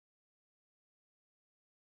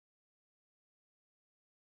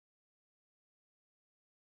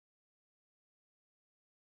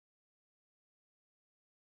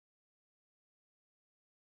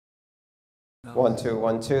1, 2,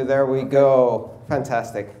 1, 2. There we go.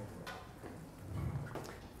 Fantastic.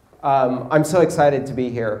 I'm so excited to be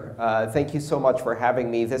here. Thank you so much for having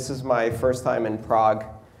me. This is my first time in Prague,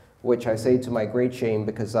 which I say to my great shame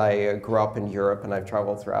because I grew up in Europe and I've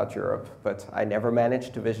traveled throughout Europe, but I never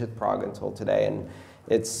managed to visit Prague until today, and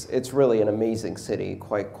it's really an amazing city,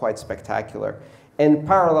 quite spectacular. And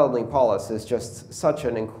Parallel Polis is just such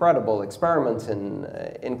an incredible experiment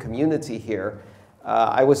in community here.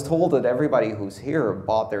 I was told that everybody who's here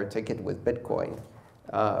bought their ticket with Bitcoin,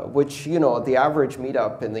 which, you know, the average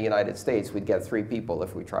meetup in the United States, we'd get 3 people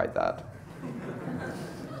if we tried that.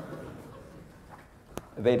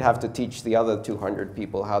 They'd have to teach the other 200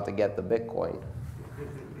 people how to get the Bitcoin.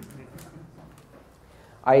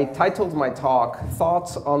 I titled my talk,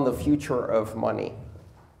 Thoughts on the Future of Money.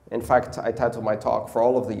 In fact, I titled my talk for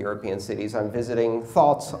all of the European cities. I'm visiting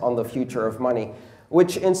Thoughts on the Future of Money,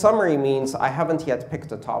 which in summary means I haven't yet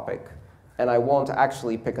picked a topic, and I won't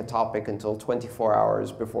actually pick a topic until 24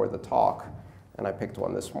 hours before the talk, and I picked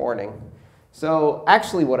one this morning. So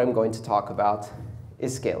actually what I'm going to talk about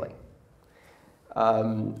is scaling.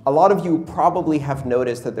 A lot of you probably have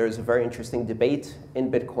noticed that there's a very interesting debate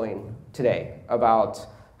in Bitcoin today about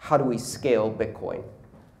how do we scale Bitcoin.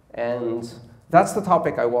 And that's the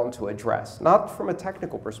topic I want to address, not from a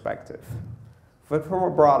technical perspective, but from a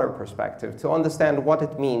broader perspective, to understand what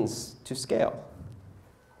it means to scale.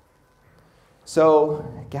 So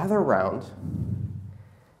gather around,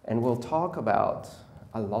 and we'll talk about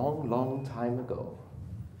a long, long time ago.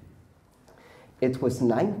 It was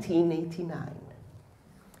 1989,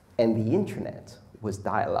 and the internet was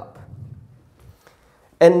dial-up.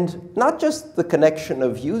 And not just the connection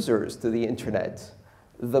of users to the internet,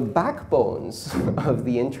 the backbones of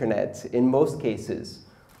the internet, in most cases,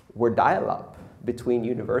 were dial-up between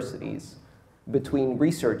universities, between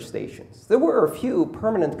research stations. There were a few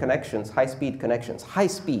permanent connections, high-speed connections.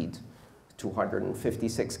 High-speed,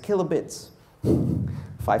 256 kilobits,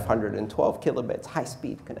 512 kilobits,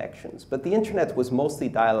 high-speed connections. But the internet was mostly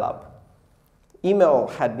dial-up. Email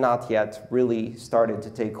had not yet really started to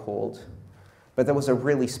take hold, but there was a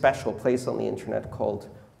really special place on the internet called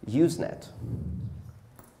Usenet.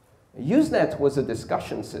 Usenet was a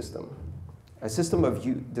discussion system, a system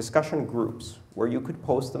of discussion groups where you could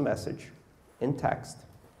post a message in text,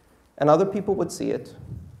 and other people would see it,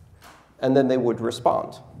 and then they would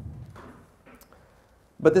respond.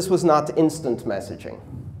 But this was not instant messaging.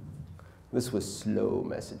 This was slow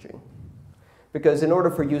messaging. Because in order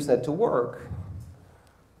for Usenet to work,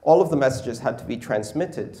 all of the messages had to be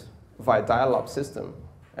transmitted via dial-up system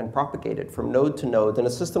and propagated from node to node in a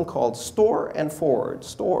system called store and forward,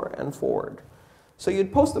 store and forward. So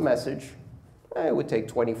you'd post a message, it would take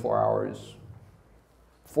 24 hours,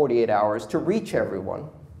 48 hours to reach everyone,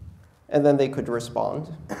 and then they could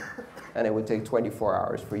respond, and it would take 24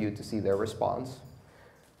 hours for you to see their response.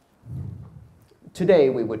 Today,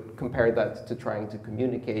 we would compare that to trying to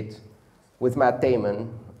communicate with Matt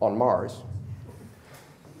Damon on Mars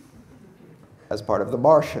as part of the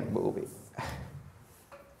Martian movie.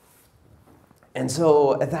 And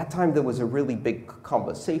so at that time, there was a really big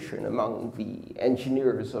conversation among the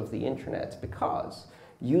engineers of the internet because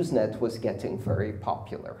Usenet was getting very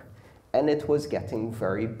popular, and it was getting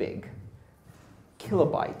very big.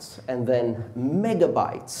 Kilobytes and then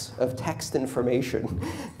megabytes of text information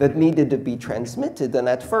that needed to be transmitted. And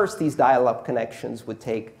at first, these dial-up connections would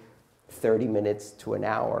take 30 minutes to an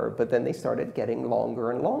hour, but then they started getting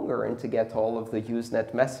longer and longer, and to get all of the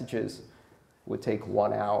Usenet messages would take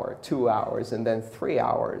 1 hour, 2 hours, and then 3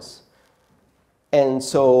 hours. And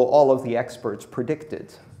so all of the experts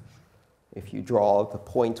predicted, if you draw the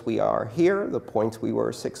point we are here, the point we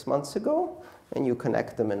were 6 months ago, and you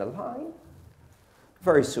connect them in a line,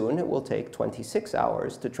 very soon it will take 26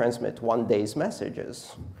 hours to transmit 1 day's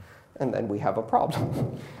messages. And then we have a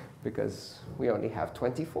problem, because we only have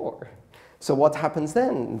 24. So what happens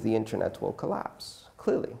then? The internet will collapse.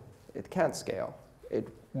 Clearly, it can't scale. It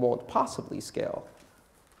won't possibly scale.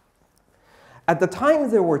 At the time,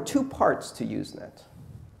 there were 2 parts to Usenet.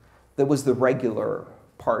 There was the regular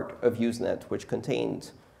part of Usenet, which contained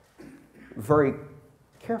very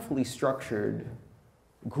carefully structured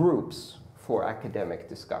groups for academic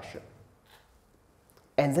discussion.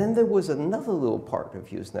 And then there was another little part of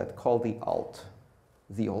Usenet called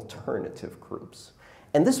the alternative groups.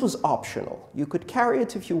 And this was optional. You could carry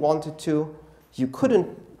it if you wanted to. You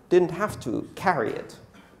didn't have to carry it.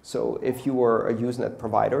 So if you were a Usenet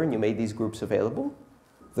provider and you made these groups available,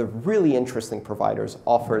 the really interesting providers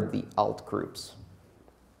offered the alt groups.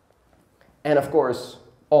 And of course,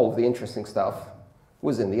 all of the interesting stuff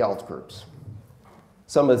was in the alt groups.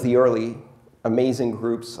 Some of the early amazing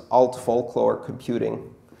groups, alt folklore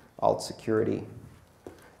computing, alt security,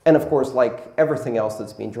 and of course, like everything else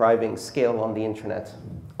that's been driving scale on the internet,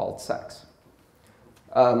 alt sex.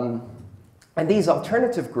 And these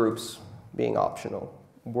alternative groups, being optional,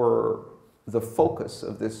 were the focus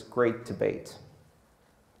of this great debate.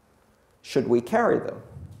 Should we carry them?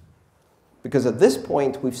 Because at this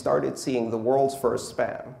point, we've started seeing the world's first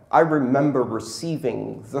spam. I remember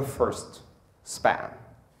receiving the first spam.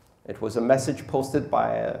 It was a message posted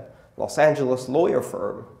by a Los Angeles lawyer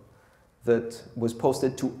firm that was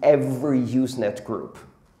posted to every Usenet group.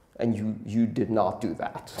 And you did not do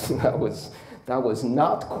that. that was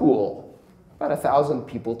not cool. About 1,000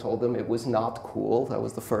 people told them it was not cool. That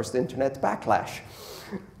was the first internet backlash.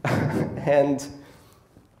 And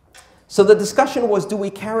so the discussion was, do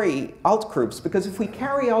we carry outgroups? Because if we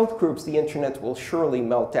carry outgroups, the internet will surely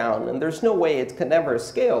melt down. And there's no way it can ever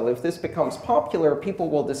scale. If this becomes popular, people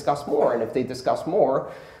will discuss more. And if they discuss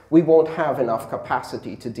more, we won't have enough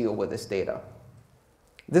capacity to deal with this data.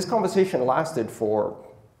 This conversation lasted for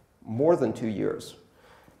more than 2 years.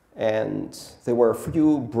 And there were a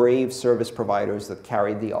few brave service providers that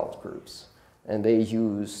carried the alt groups. And they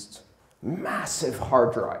used massive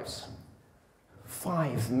hard drives,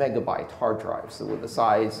 5 megabyte hard drives that were the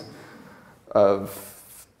size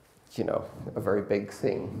of, a very big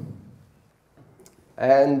thing.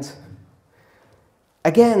 And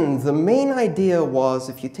again, the main idea was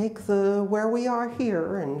if you take where we are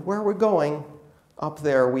here and where we're going, up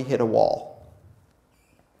there we hit a wall.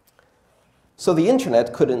 So the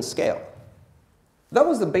internet couldn't scale. That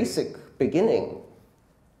was the basic beginning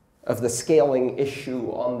of the scaling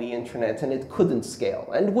issue on the internet, and it couldn't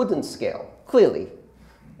scale and wouldn't scale, clearly.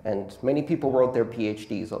 And many people wrote their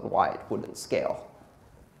PhDs on why it wouldn't scale.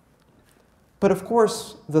 But of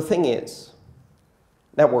course, the thing is,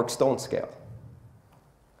 networks don't scale.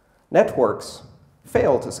 Networks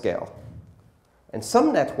fail to scale. And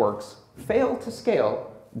some networks fail to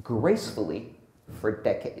scale gracefully for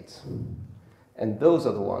decades. And those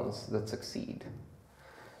are the ones that succeed.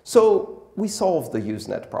 So we solved the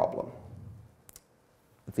Usenet problem.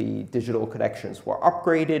 The digital connections were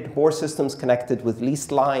upgraded, more systems connected with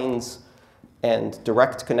leased lines and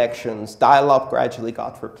direct connections. Dial-up gradually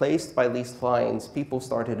got replaced by leased lines. People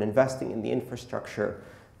started investing in the infrastructure.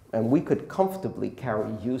 And we could comfortably carry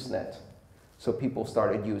Usenet. So people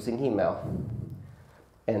started using email.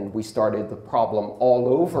 And we started the problem all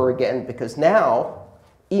over again, because now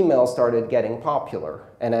email started getting popular.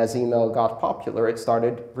 And as email got popular, it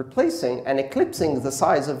started replacing and eclipsing the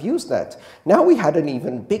size of Usenet. Now we had an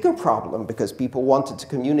even bigger problem, because people wanted to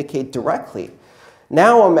communicate directly.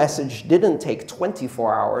 Now a message didn't take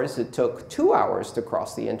 24 hours. It took 2 hours to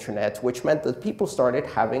cross the internet, which meant that people started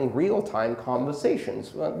having real-time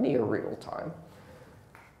conversations, well, near real-time.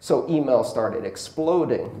 So email started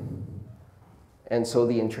exploding. And so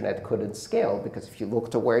the internet couldn't scale, because if you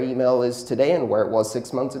look to where email is today and where it was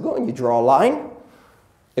 6 months ago, and you draw a line,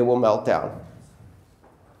 it will melt down.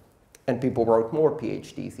 And people wrote more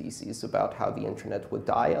PhD theses about how the internet would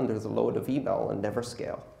die under the load of email and never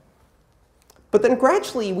scale. But then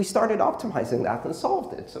gradually, we started optimizing that and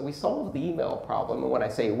solved it. So we solved the email problem. And when I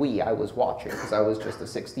say we, I was watching, because I was just a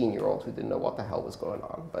 16-year-old who didn't know what the hell was going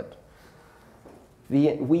on. But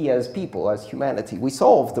we as people, as humanity, we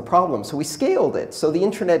solved the problem. So we scaled it. So the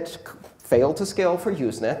internet failed to scale for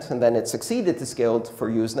Usenet, and then it succeeded to scale for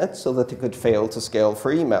Usenet so that it could fail to scale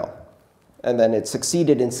for email. And then it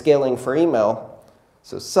succeeded in scaling for email.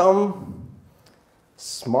 So some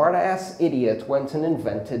smart-ass idiot went and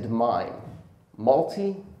invented MIME,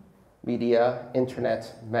 multimedia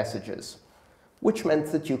internet messages, which meant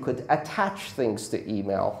that you could attach things to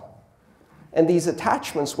email. And these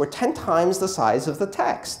attachments were 10 times the size of the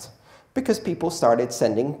text, because people started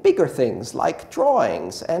sending bigger things like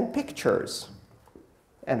drawings and pictures.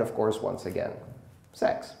 And of course, once again,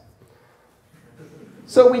 sex.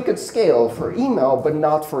 So we could scale for email, but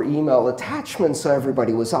not for email attachments. So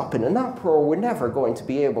everybody was up in an uproar. We're never going to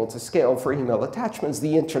be able to scale for email attachments.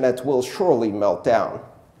 The internet will surely melt down.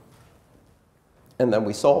 And then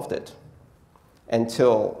we solved it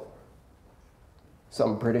until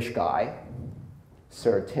some British guy,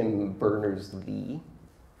 Sir Tim Berners-Lee,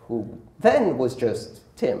 who then was just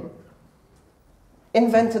Tim,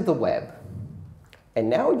 invented the web. And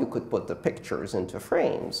now you could put the pictures into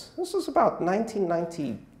frames. This was about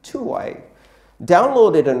 1992. I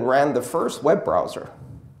downloaded and ran the first web browser,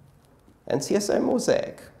 NCSM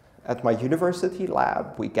Mosaic. At my university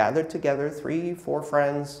lab, we gathered together 3, 4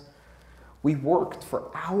 friends. We worked for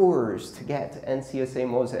hours to get NCSA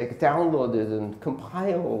Mosaic downloaded and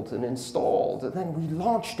compiled and installed. And then we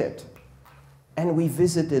launched it. And we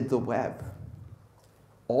visited the web.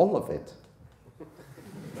 all of it.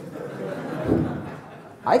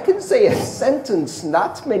 I can say a sentence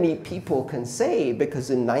not many people can say, because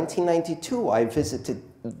in 1992 I visited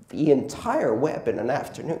the entire web in an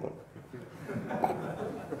afternoon.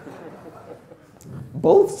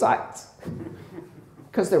 Both sites,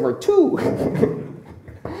 because there were two.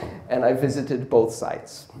 And I visited both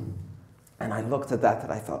sites. And I looked at that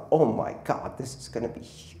and I thought, oh my God, this is going to be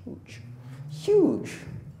huge, huge.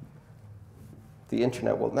 The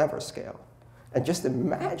internet will never scale. And just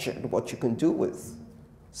imagine what you can do with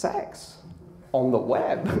sex on the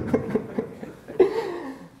web.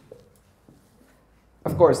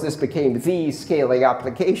 Of course, this became the scaling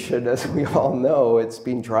application, as we all know. It's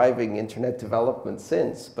been driving internet development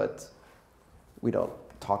since, but we don't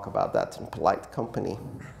talk about that in polite company.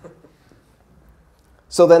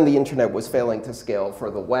 So then the internet was failing to scale for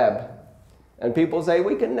the web. And people say,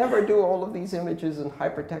 we can never do all of these images and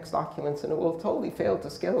hypertext documents, and it will totally fail to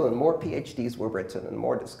scale. And more PhDs were written and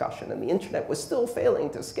more discussion. And the internet was still failing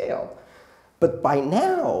to scale. But by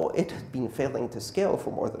now, it had been failing to scale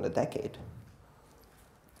for more than a decade.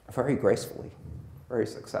 Very gracefully, very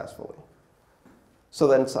successfully. So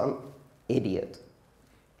then some idiot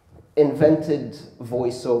invented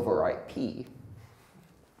voice over IP.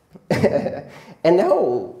 And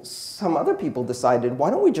now some other people decided, why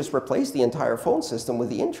don't we just replace the entire phone system with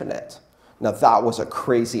the internet? Now that was a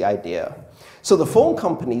crazy idea. So the phone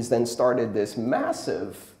companies then started this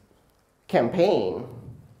massive campaign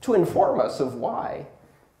to inform us of why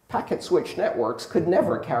packet switch networks could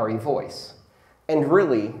never carry voice. And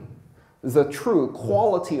really, the true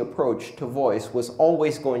quality approach to voice was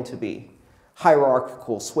always going to be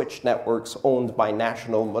hierarchical switch networks owned by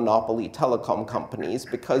national monopoly telecom companies,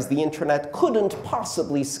 because the internet couldn't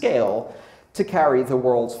possibly scale to carry the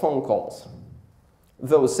world's phone calls.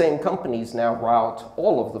 Those same companies now route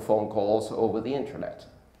all of the phone calls over the internet.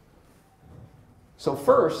 So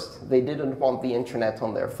first, they didn't want the internet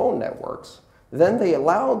on their phone networks. Then they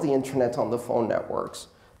allowed the internet on the phone networks.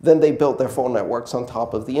 Then they built their phone networks on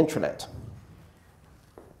top of the internet.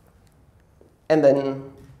 And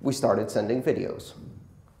then we started sending videos.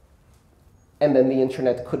 And then the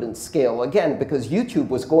internet couldn't scale again, because YouTube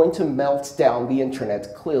was going to melt down the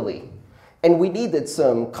internet clearly. And we needed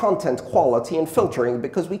some content quality and filtering,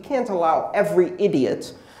 because we can't allow every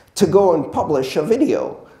idiot to go and publish a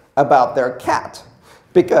video about their cat,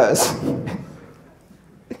 because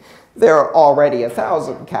there are already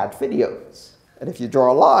 1,000 cat videos. And if you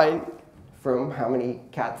draw a line from how many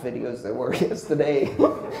cat videos there were yesterday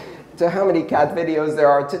to how many cat videos there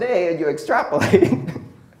are today, and you extrapolate,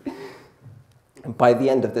 by the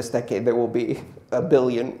end of this decade, there will be 1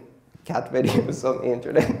 billion cat videos on the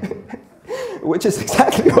internet, which is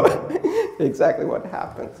exactly what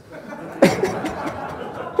happened.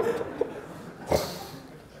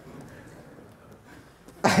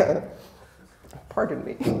 Pardon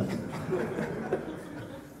me.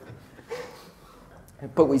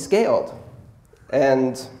 But we scaled.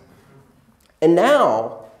 And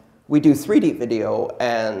now we do 3D video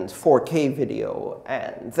and 4K video,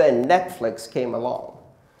 and then Netflix came along.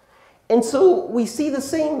 And so we see the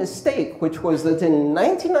same mistake, which was that in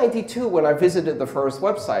 1992, when I visited the first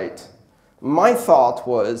website, my thought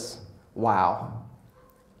was, wow,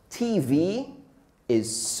 TV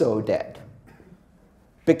is so dead.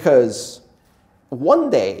 Because one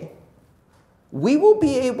day, we will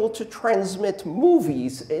be able to transmit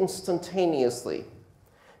movies instantaneously.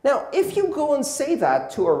 Now, if you go and say that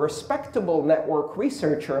to a respectable network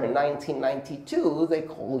researcher in 1992, they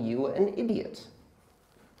call you an idiot.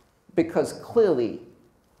 Because clearly,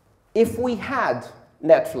 if we had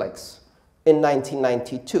Netflix in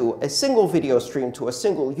 1992, a single video stream to a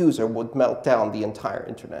single user would melt down the entire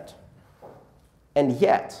internet. And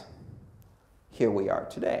yet, here we are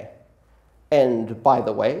today. And by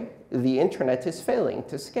the way, the internet is failing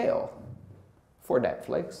to scale for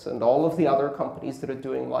Netflix and all of the other companies that are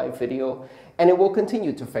doing live video, and it will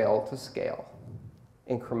continue to fail to scale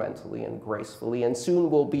incrementally and gracefully, and soon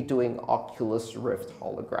we'll be doing Oculus Rift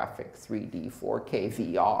holographic 3D 4K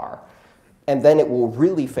VR, and then it will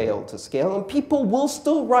really fail to scale, and people will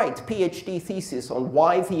still write PhD theses on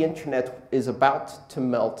why the internet is about to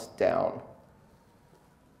melt down.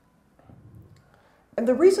 And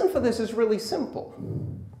the reason for this is really simple.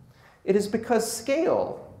 It is because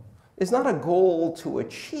scale is not a goal to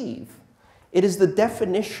achieve. It is the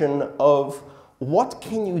definition of what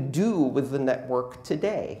can you do with the network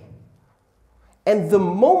today. And the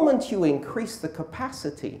moment you increase the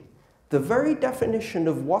capacity, the very definition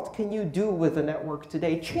of what can you do with the network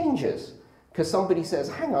today changes. Because somebody says,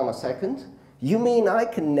 hang on a second, you mean I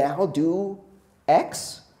can now do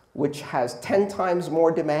X which has 10 times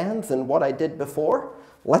more demand than what I did before.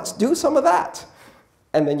 Let's do some of that.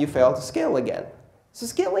 And then you fail to scale again. So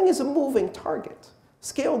scaling is a moving target.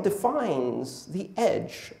 Scale defines the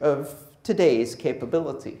edge of today's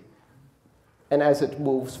capability. And as it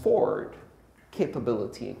moves forward,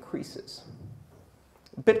 capability increases.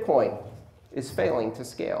 Bitcoin is failing to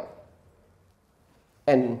scale.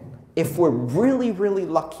 And if we're really, really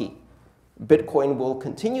lucky, Bitcoin will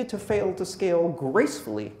continue to fail to scale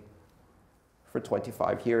gracefully for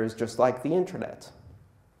 25 years, just like the internet.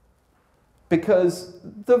 Because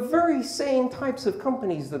the very same types of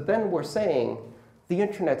companies that then were saying the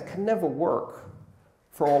internet can never work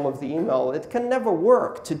for all of the email, it can never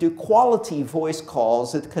work to do quality voice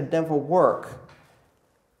calls, it could never work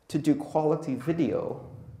to do quality video.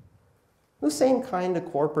 The same kind of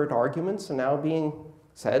corporate arguments are now being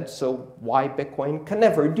said, so why Bitcoin can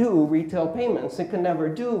never do retail payments, it can never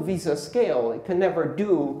do Visa scale, it can never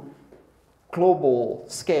do global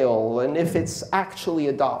scale, and if it's actually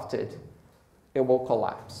adopted, it will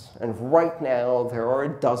collapse. And right now, there are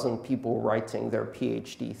a dozen people writing their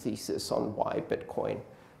PhD thesis on why Bitcoin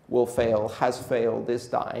will fail, has failed, is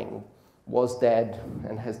dying, was dead,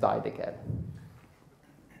 and has died again.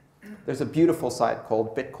 There's a beautiful site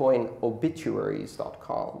called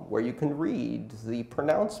bitcoinobituaries.com where you can read the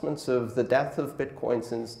pronouncements of the death of Bitcoin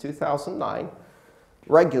since 2009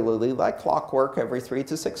 regularly, like clockwork, every 3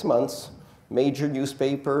 to 6 months. Major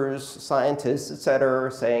newspapers, scientists, etc.,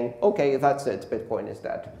 saying, OK, that's it, Bitcoin is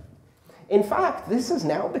dead. In fact, this has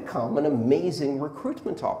now become an amazing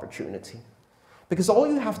recruitment opportunity. Because all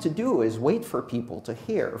you have to do is wait for people to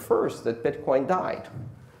hear first that Bitcoin died.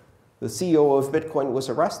 The CEO of Bitcoin was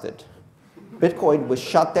arrested. Bitcoin was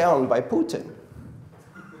shut down by Putin.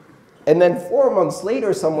 And then 4 months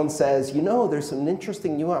later, someone says, you know, there's some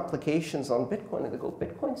interesting new applications on Bitcoin. And they go,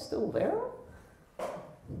 Bitcoin's still there?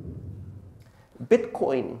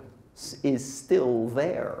 Bitcoin is still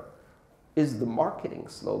there is the marketing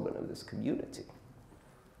slogan of this community.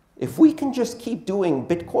 If we can just keep doing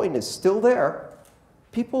Bitcoin is still there,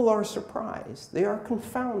 people are surprised. They are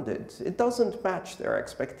confounded. It doesn't match their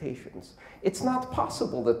expectations. It's not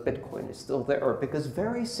possible that Bitcoin is still there because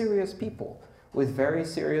very serious people with very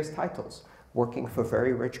serious titles working for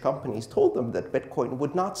very rich companies told them that Bitcoin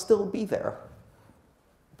would not still be there.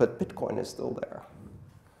 But Bitcoin is still there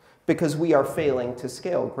because we are failing to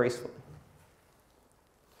scale gracefully.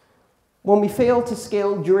 When we fail to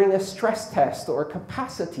scale during a stress test or a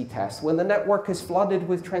capacity test, when the network is flooded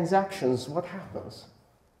with transactions, what happens?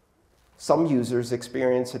 Some users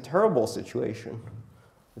experience a terrible situation.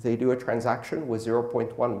 They do a transaction with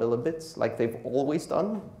 0.1 millibits like they've always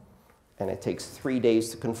done, and it takes 3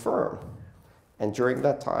 days to confirm. And during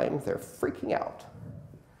that time, they're freaking out,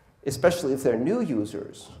 especially if they're new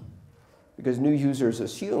users, because new users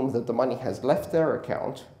assume that the money has left their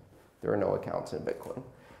account. There are no accounts in Bitcoin,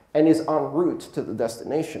 and is en route to the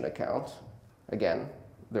destination account. Again,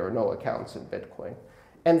 there are no accounts in Bitcoin,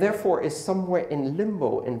 and therefore is somewhere in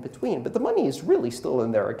limbo in between. But the money is really still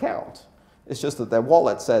in their account. It's just that their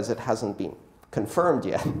wallet says it hasn't been confirmed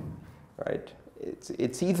yet, right?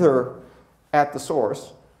 It's either at the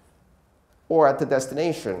source or at the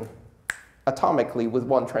destination atomically with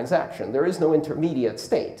one transaction. There is no intermediate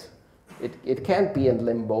state. It can't be in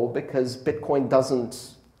limbo because Bitcoin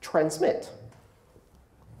doesn't transmit.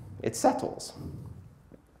 It settles.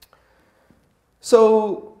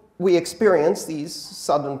 So we experience these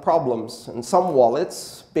sudden problems, and some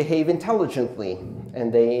wallets behave intelligently,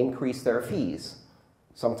 and they increase their fees,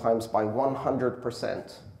 sometimes by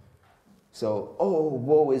 100%. So, oh,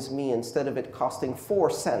 woe is me, instead of it costing 4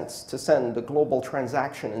 cents to send a global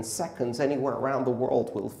transaction in seconds anywhere around the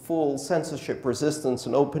world with full censorship resistance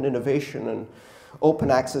and open innovation and open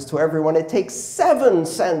access to everyone, it takes 7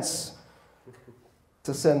 cents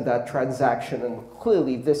to send that transaction. And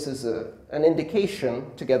clearly, this is an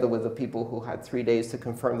indication, together with the people who had 3 days to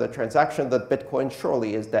confirm the transaction, that Bitcoin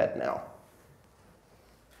surely is dead now.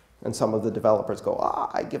 And some of the developers go,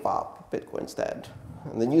 I give up, Bitcoin's dead.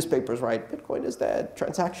 And the newspapers write, Bitcoin is dead,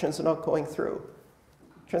 transactions are not going through.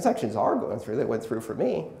 Transactions are going through, they went through for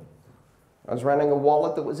me. I was running a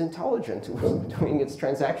wallet that was intelligent, it was doing its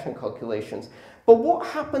transaction calculations. But what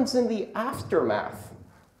happens in the aftermath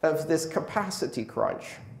of this capacity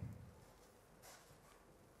crunch?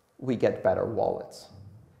 We get better wallets.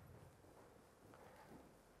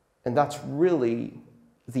 And that's really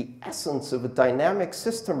the essence of a dynamic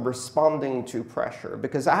system responding to pressure.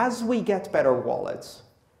 Because as we get better wallets,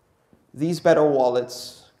 these better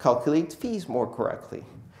wallets calculate fees more correctly.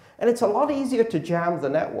 And it's a lot easier to jam the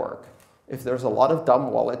network if there's a lot of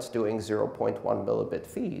dumb wallets doing 0.1 millibit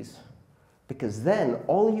fees. Because then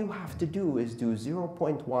all you have to do is do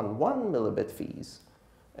 0.11 millibit fees,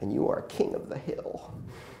 and you are king of the hill,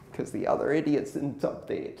 because the other idiots didn't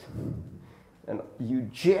update. And you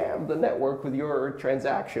jam the network with your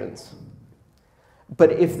transactions.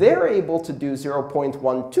 But if they're able to do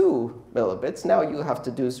 0.12 millibits, now you have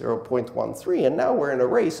to do 0.13, and now we're in a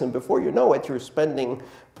race, and before you know it, you're spending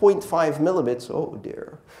 0.5 millibits, oh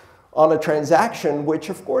dear, on a transaction, which,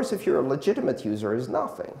 of course, if you're a legitimate user, is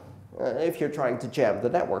nothing. If you're trying to jam, the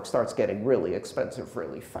network starts getting really expensive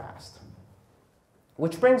really fast.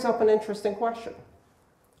 Which brings up an interesting question.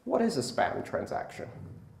 What is a spam transaction?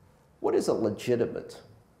 What is a legitimate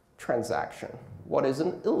transaction? What is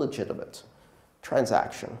an illegitimate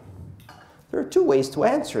transaction? There are two ways to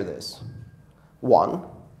answer this. One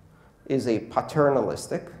is a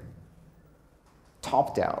paternalistic,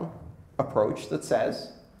 top-down approach that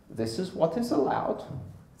says, this is what is allowed,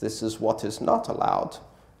 this is what is not allowed,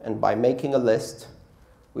 and by making a list,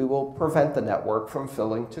 we will prevent the network from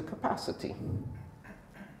filling to capacity.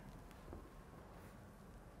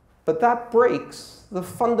 But that breaks the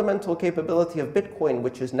fundamental capability of Bitcoin,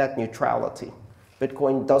 which is net neutrality.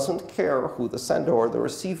 Bitcoin doesn't care who the sender or the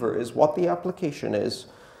receiver is, what the application is,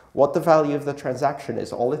 what the value of the transaction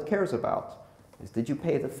is. All it cares about is, did you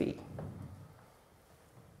pay the fee?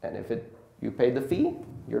 And if you pay the fee,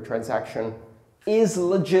 your transaction is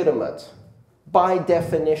legitimate by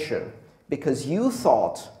definition, because you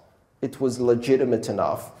thought it was legitimate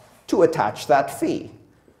enough to attach that fee.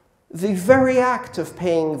 The very act of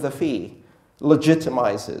paying the fee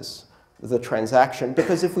legitimizes the transaction,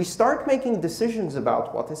 because if we start making decisions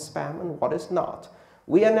about what is spam and what is not,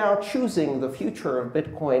 we are now choosing the future of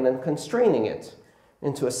Bitcoin and constraining it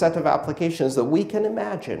into a set of applications that we can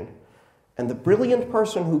imagine. And the brilliant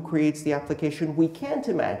person who creates the application we can't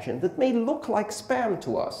imagine, that may look like spam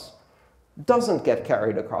to us, doesn't get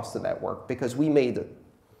carried across the network, because we made a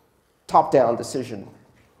top-down decision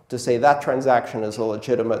to say that transaction is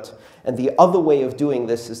illegitimate. And the other way of doing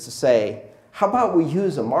this is to say, how about we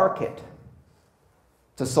use a market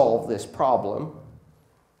to solve this problem?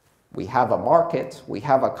 We have a market, we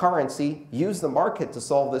have a currency, use the market to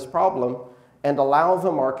solve this problem, and allow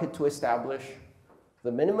the market to establish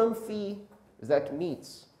the minimum fee that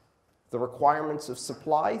meets the requirements of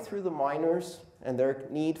supply through the miners and their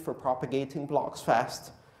need for propagating blocks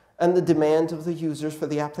fast, and the demand of the users for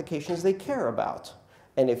the applications they care about.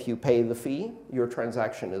 And if you pay the fee, your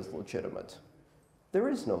transaction is legitimate. There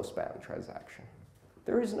is no spam transaction.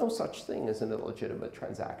 There is no such thing as an illegitimate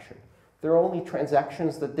transaction. There are only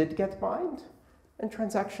transactions that did get mined and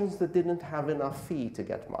transactions that didn't have enough fee to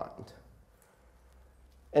get mined.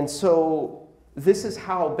 And so this is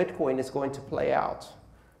how Bitcoin is going to play out.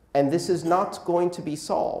 And this is not going to be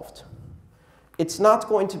solved. It's not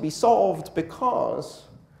going to be solved because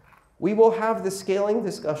we will have the scaling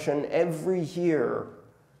discussion every year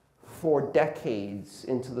for decades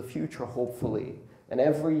into the future, hopefully. And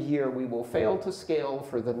every year we will fail to scale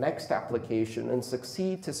for the next application and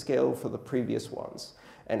succeed to scale for the previous ones.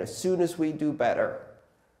 And as soon as we do better,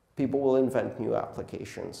 people will invent new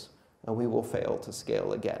applications, and we will fail to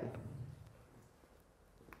scale again.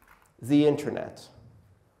 The internet,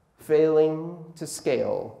 failing to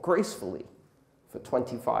scale gracefully for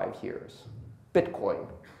 25 years. Bitcoin,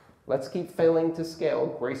 let's keep failing to scale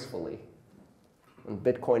gracefully. And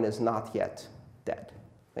Bitcoin is not yet dead.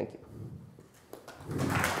 Thank you.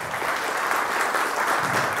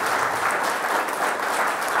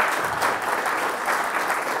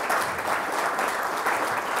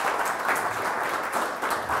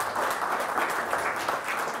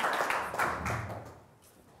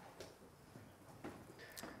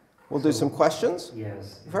 We'll do some questions?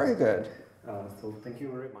 Yes. Very good. So thank you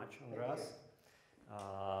very much, Andreas.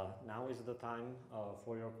 Now is the time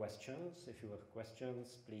for your questions. If you have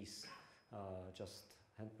questions, please just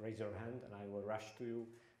raise your hand and I will rush to you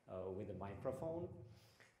with a microphone.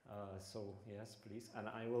 So yes, please. And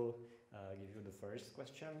I will give you the first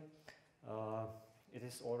question. It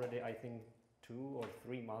is already, I think, 2 or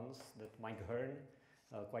 3 months that Mike Hearn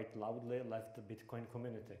quite loudly left the Bitcoin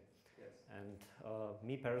community. Yes. And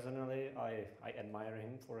me personally, I admire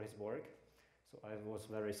him for his work. So I was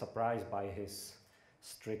very surprised by his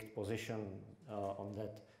strict position on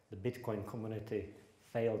that the Bitcoin community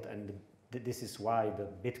failed, and this is why the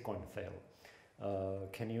Bitcoin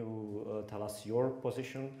failed. Can you tell us your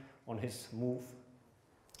position on his move?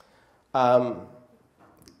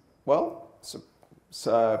 Well,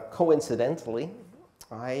 coincidentally,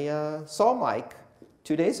 I saw Mike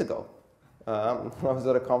 2 days ago. I was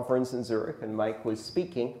at a conference in Zurich, and Mike was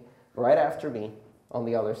speaking right after me on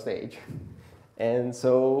the other stage. And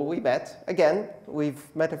so we met. Again, we've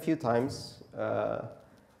met a few times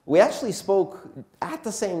we actually spoke at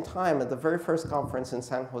the same time at the very first conference in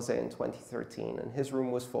San Jose in 2013, and his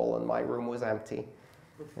room was full and my room was empty.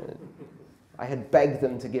 And I had begged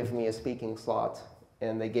them to give me a speaking slot,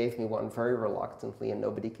 and they gave me one very reluctantly, and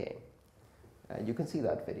nobody came. You can see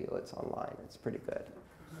that video, it's online, it's pretty good.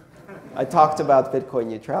 I talked about Bitcoin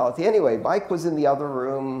neutrality. Anyway, Mike was in the other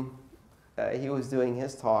room, he was doing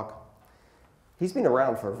his talk. He's been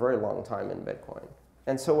around for a very long time in Bitcoin.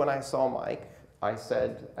 And so when I saw Mike, I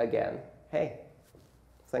said again, hey,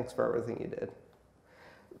 thanks for everything you did.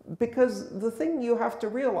 Because the thing you have to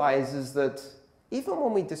realize is that even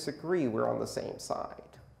when we disagree, we're on the same side.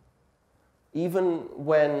 Even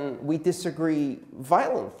when we disagree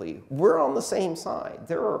violently, we're on the same side.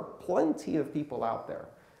 There are plenty of people out there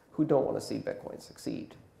who don't want to see Bitcoin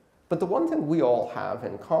succeed. But the one thing we all have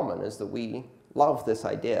in common is that we love this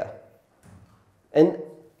idea. And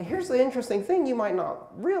here's the interesting thing you might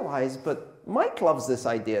not realize, but Mike loves this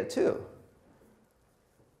idea too.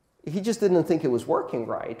 He just didn't think it was working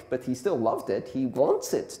right, but he still loved it. He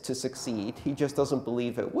wants it to succeed. He just doesn't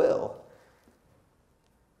believe it will.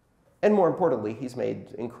 And more importantly, he's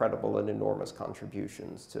made incredible and enormous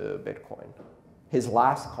contributions to Bitcoin. His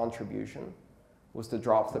last contribution was to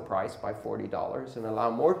drop the price by $40 and allow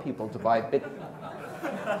more people to buy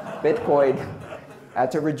Bitcoin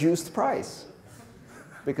at a reduced price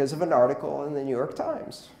because of an article in the New York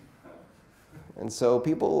Times. And so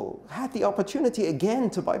people had the opportunity again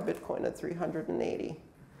to buy Bitcoin at 380.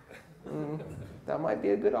 That might be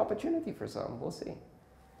a good opportunity for some, we'll see.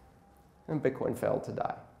 And Bitcoin failed to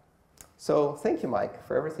die. So thank you, Mike,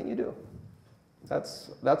 for everything you do. That's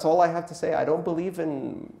all I have to say. I don't believe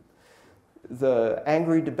in the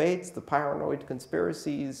angry debates, the paranoid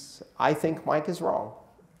conspiracies. I think Mike is wrong.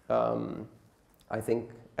 I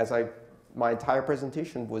think, my entire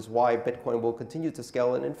presentation was why Bitcoin will continue to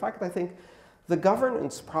scale. And in fact, I think the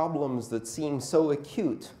governance problems that seem so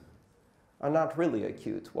acute are not really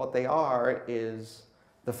acute. What they are is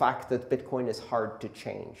the fact that Bitcoin is hard to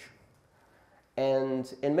change.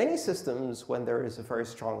 And in many systems, when there is a very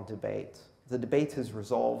strong debate, the debate is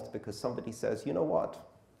resolved because somebody says, you know what,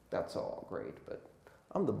 that's all great, but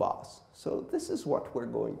I'm the boss. So this is what we're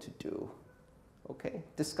going to do. Okay,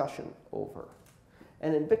 discussion over.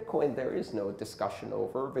 And in Bitcoin, there is no discussion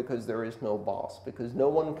over because there is no boss, because no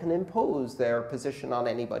one can impose their position on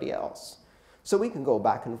anybody else. So we can go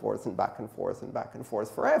back and forth and back and forth and back and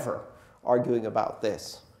forth forever arguing about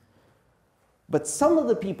this. But some of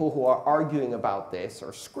the people who are arguing about this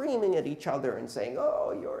are screaming at each other and saying,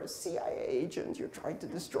 oh, you're a CIA agent, you're trying to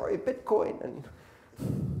destroy Bitcoin, and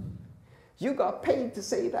you got paid to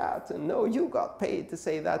say that, and no, you got paid to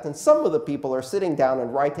say that. And some of the people are sitting down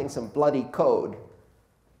and writing some bloody code,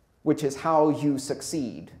 which is how you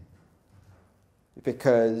succeed.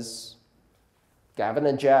 Because Gavin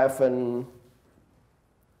and Jeff and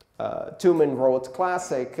Tuman wrote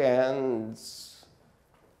Classic, and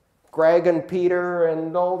Greg and Peter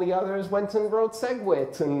and all the others went and wrote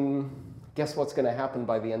SegWit. And guess what's going to happen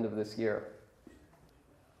by the end of this year?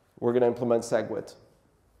 We're going to implement SegWit.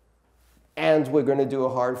 And we're going to do a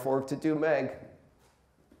hard fork to do Meg.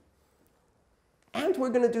 And we're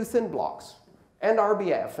going to do thin blocks. And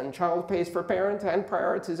RBF, and child pays for parent, and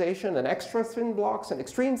prioritization, and extra thin blocks, and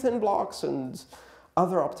extreme thin blocks, and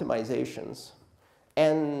other optimizations.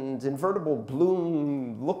 And invertible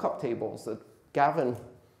Bloom lookup tables that Gavin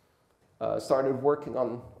started working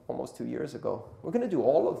on almost 2 years ago. We're going to do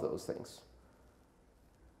all of those things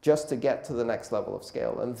just to get to the next level of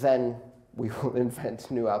scale. And then we will invent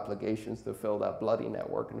new applications to fill that bloody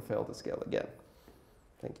network and fail to scale again.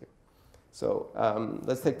 Thank you. So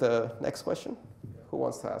let's take the next question. Who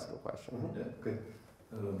wants to ask a question? Yeah, okay.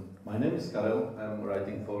 My name is Karel. I'm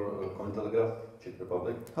writing for Cointelegraph, Czech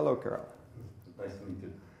Republic. Hello, Karel. Nice to meet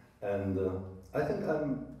you. And I think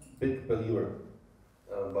I'm a big believer,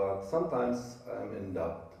 but sometimes I'm in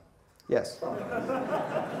doubt. Yes. Sometimes.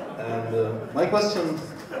 And my question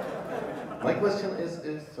is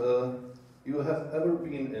if you have ever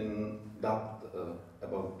been in doubt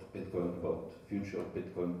about Bitcoin, about future of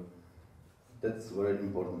Bitcoin. That's very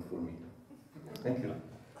important for me. Thank you.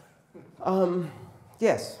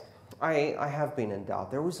 Yes, I have been in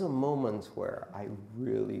doubt. There was a moment where I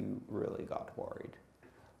really, really got worried.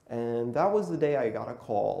 And that was the day I got a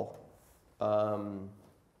call from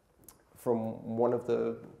one of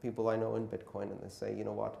the people I know in Bitcoin, and they say, you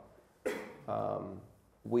know what,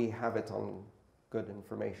 we have it on good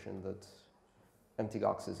information that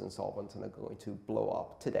MTGOX is insolvent and are going to blow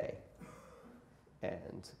up today.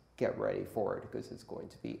 And get ready for it because it's going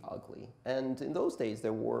to be ugly. And in those days,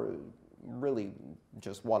 there were really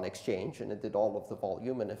just one exchange, and it did all of the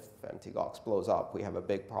volume, and if MTGOX blows up, we have a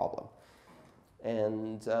big problem.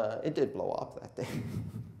 And it did blow up that day.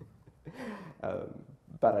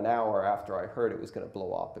 About an hour after I heard it was going to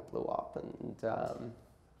blow up, it blew up.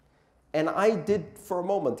 And I did, for a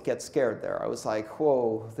moment, get scared there. I was like,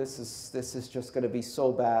 whoa, this is just going to be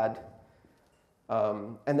so bad.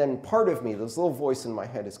 And then part of me, this little voice in my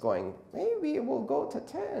head is going, maybe it will go to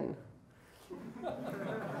 10.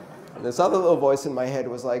 And this other little voice in my head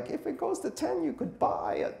was like, if it goes to 10, you could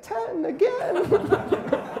buy a 10 again.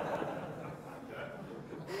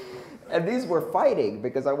 And these were fighting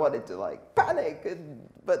because I wanted to like panic.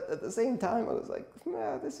 But at the same time, I was like,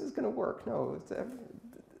 nah, this is going to work. No,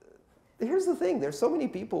 here's the thing. There's so many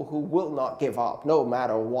people who will not give up, no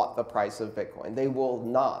matter what the price of Bitcoin. They will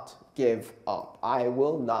not give up. I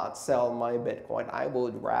will not sell my Bitcoin. I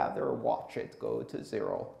would rather watch it go to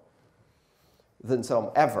zero than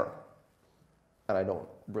sell ever. And I don't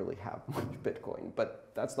really have much Bitcoin,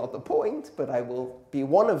 but that's not the point. But I will be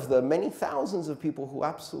one of the many thousands of people who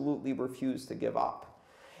absolutely refuse to give up.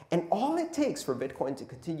 And all it takes for Bitcoin to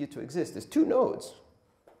continue to exist is 2 nodes.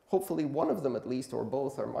 Hopefully one of them at least, or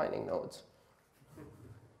both, are mining nodes.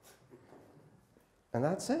 And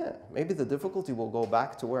that's it. Maybe the difficulty will go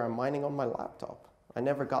back to where I'm mining on my laptop. I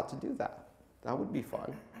never got to do that. That would be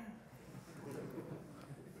fun.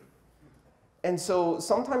 And so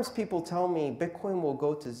sometimes people tell me Bitcoin will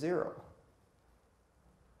go to 0.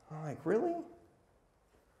 I'm like, really?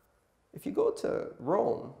 If you go to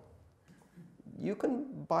Rome, you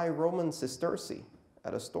can buy Roman sesterce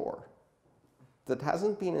at a store that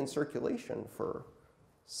hasn't been in circulation for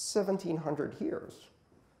 1,700 years,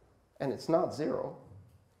 and it's not 0.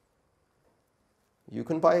 You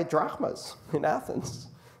can buy drachmas in Athens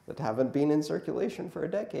that haven't been in circulation for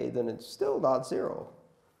a decade, and it's still not 0.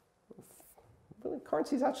 Really,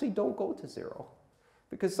 currencies actually don't go to 0,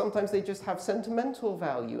 because sometimes they just have sentimental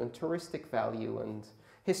value and touristic value and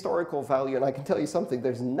historical value. And I can tell you something,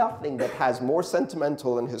 there's nothing that has more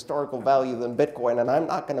sentimental and historical value than Bitcoin, and I'm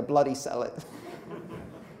not going to bloody sell it.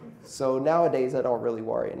 So nowadays, I don't really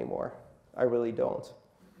worry anymore. I really don't.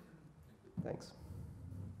 Thanks.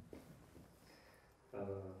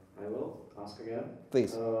 I will ask again.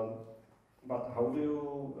 Please. But how do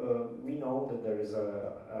you, we know that there is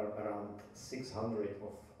around 600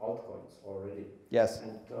 of altcoins already. Yes.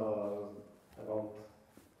 And about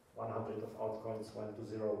 100 of altcoins went to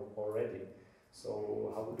 0 already.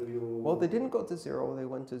 So how do you... Well, they didn't go to 0. They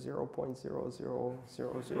went to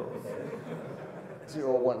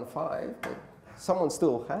 0.000000015, but someone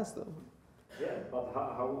still has them. Yeah, but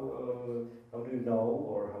how do you know,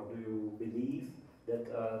 or how do you believe that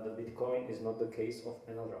the Bitcoin is not the case of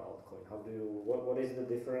another altcoin? How do you, what is the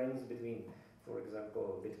difference between, for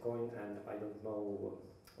example, Bitcoin and, I don't know,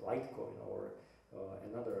 Litecoin or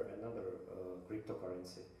another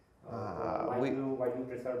cryptocurrency? Why do you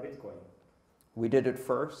prefer Bitcoin? We did it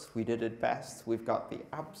first. We did it best. We've got the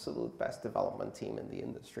absolute best development team in the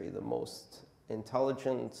industry, the most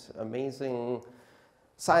intelligent, amazing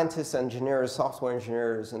scientists, engineers, software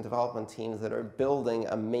engineers, and development teams that are building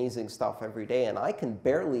amazing stuff every day. And I can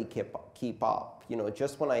barely keep up. You know,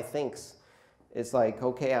 just when I think it's like,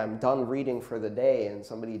 okay, I'm done reading for the day, and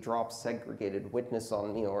somebody drops segregated witness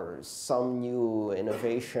on me or some new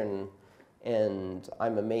innovation, and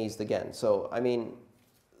I'm amazed again. So, I mean,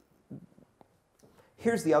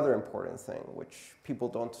 here's the other important thing, which people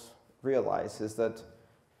don't realize, is that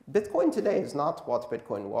Bitcoin today is not what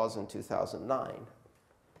Bitcoin was in 2009.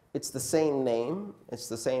 It's the same name. It's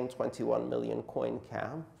the same 21 million coin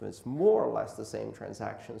cap. It's more or less the same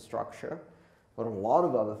transaction structure. But a lot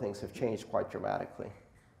of other things have changed quite dramatically.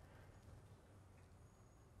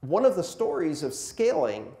 One of the stories of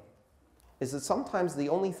scaling is that sometimes the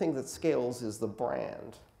only thing that scales is the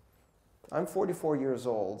brand. I'm 44 years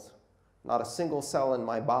old. Not a single cell in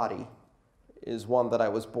my body is one that I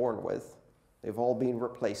was born with. They've all been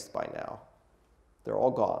replaced by now. They're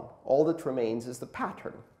all gone. All that remains is the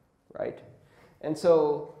pattern, right? And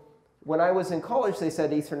so when I was in college, they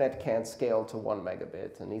said Ethernet can't scale to 1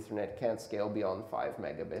 megabit, and Ethernet can't scale beyond 5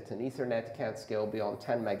 megabit, and Ethernet can't scale beyond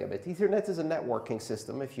 10 megabit. Ethernet is a networking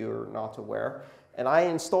system, if you're not aware. And I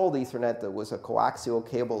installed Ethernet that was a coaxial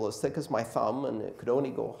cable as thick as my thumb, and it could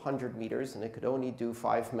only go 100 meters, and it could only do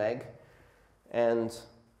 5 meg. And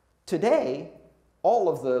today, all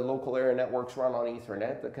of the local area networks run on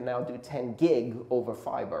Ethernet that can now do 10 gig over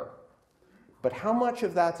fiber. But how much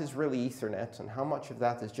of that is really Ethernet, and how much of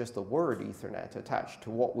that is just the word Ethernet attached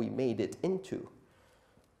to what we made it into?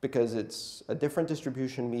 Because it's a different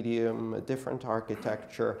distribution medium, a different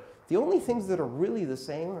architecture. The only things that are really the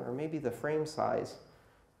same are maybe the frame size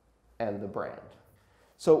and the brand.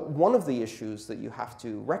 So one of the issues that you have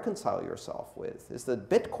to reconcile yourself with is that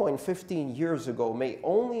Bitcoin 15 years ago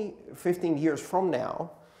 15 years from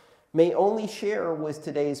now, may only share with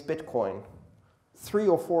today's Bitcoin 3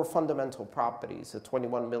 or 4 fundamental properties, a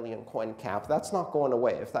 21 million coin cap. That's not going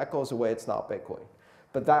away. If that goes away, it's not Bitcoin.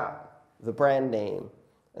 But that, the brand name,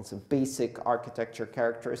 and some basic architecture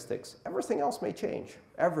characteristics, everything else may change.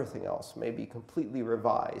 Everything else may be completely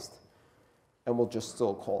revised, and we'll just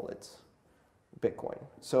still call it Bitcoin.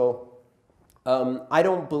 So I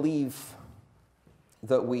don't believe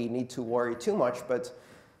that we need to worry too much, but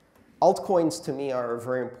altcoins to me are a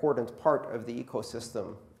very important part of the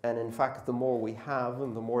ecosystem. And in fact, the more we have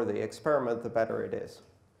and the more they experiment, the better it is.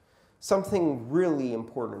 Something really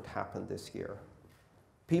important happened this year.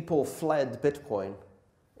 People fled Bitcoin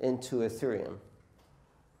into Ethereum.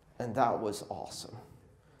 And that was awesome.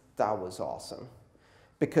 That was awesome.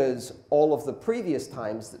 Because all of the previous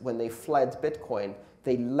times when they fled Bitcoin,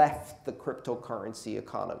 they left the cryptocurrency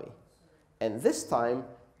economy. And this time,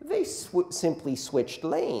 they simply switched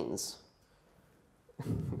lanes.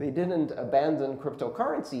 They didn't abandon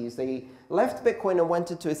cryptocurrencies. They left Bitcoin and went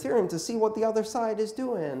into Ethereum to see what the other side is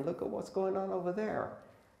doing. Look at what's going on over there.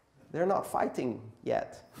 They're not fighting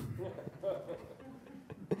yet.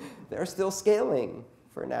 They're still scaling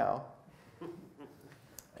for now.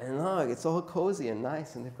 And look, it's all cozy and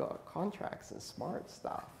nice, and they've got contracts and smart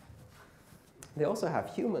stuff. They also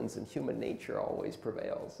have humans, and human nature always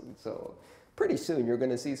prevails. And so pretty soon, you're going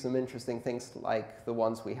to see some interesting things like the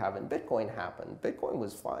ones we have in Bitcoin happen. Bitcoin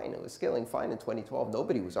was fine. It was scaling fine in 2012.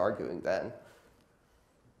 Nobody was arguing then.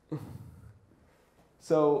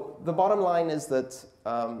 So the bottom line is that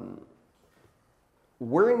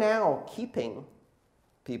we're now keeping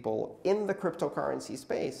people in the cryptocurrency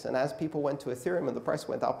space. And as people went to Ethereum and the price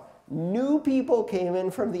went up, new people came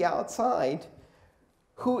in from the outside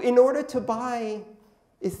who, in order to buy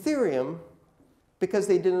Ethereum, because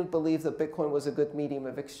they didn't believe that Bitcoin was a good medium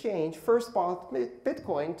of exchange, first bought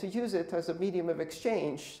Bitcoin to use it as a medium of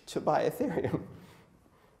exchange to buy Ethereum.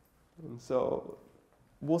 And so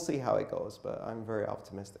we'll see how it goes, but I'm very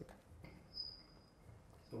optimistic.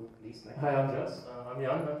 So please, Hi, Andreas. I'm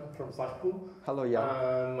Jan. I'm from Slashpool. Hello,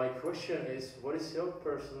 Jan. My question is, what is your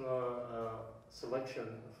personal selection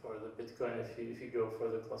for the Bitcoin if you go for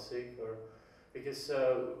the classic, or because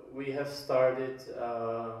we have started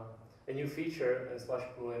a new feature in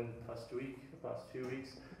Slashpool in the past few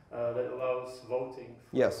weeks that allows voting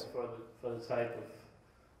for the type of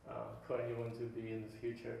coin you want to be in the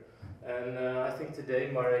future. And I think today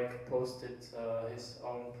Marek posted his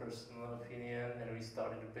own personal opinion, and we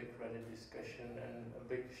started a big Reddit discussion and a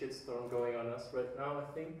big shitstorm going on us right now, I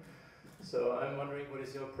think. So I'm wondering, what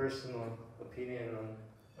is your personal opinion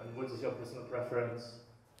on what is your personal preference?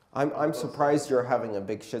 I'm surprised you're having a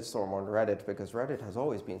big shitstorm on Reddit, because Reddit has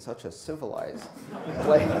always been such a civilized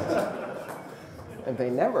place. And they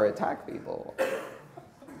never attack people.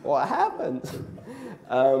 What happened?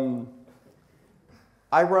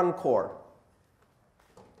 I run Core.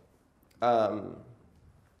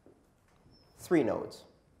 3 nodes.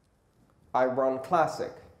 I run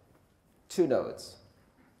Classic. 2 nodes.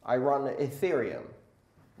 I run Ethereum.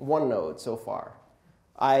 1 node so far.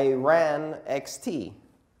 I ran XT.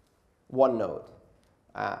 1 node.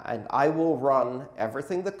 And I will run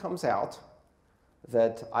everything that comes out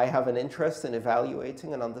that I have an interest in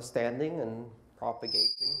evaluating and understanding and propagating.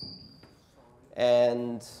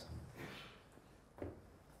 And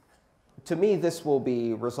to me, this will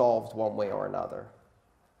be resolved one way or another.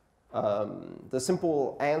 The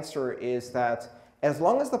simple answer is that as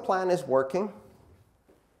long as the plan is working,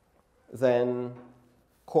 then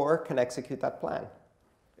Core can execute that plan.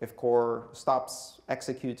 If Core stops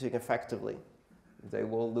executing effectively, they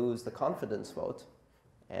will lose the confidence vote,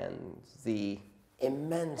 and the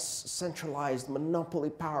immense centralized monopoly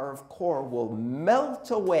power of Core will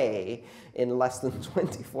melt away in less than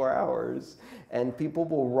 24 hours, and people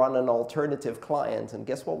will run an alternative client, and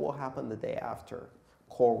guess what will happen the day after?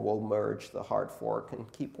 Core will merge the hard fork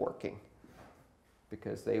and keep working,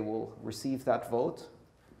 because they will receive that vote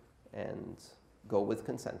and go with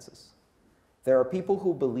consensus. There are people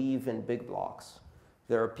who believe in big blocks.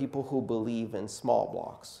 There are people who believe in small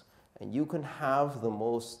blocks. And you can have the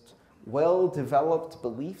most well-developed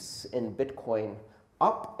beliefs in Bitcoin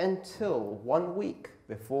up until 1 week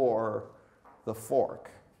before the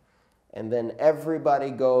fork. And then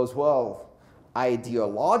everybody goes, well,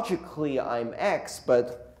 ideologically I'm X,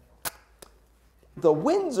 but the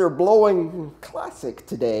winds are blowing Classic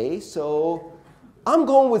today, so I'm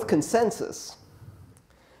going with consensus.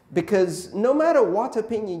 Because no matter what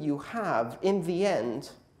opinion you have, in the end,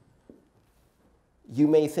 You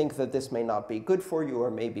may think that this may not be good for you or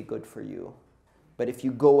may be good for you. But if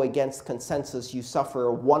you go against consensus, you suffer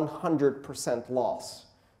a 100% loss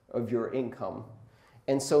of your income.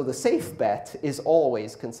 And so the safe bet is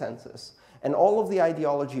always consensus. And all of the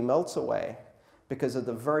ideology melts away because at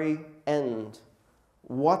the very end,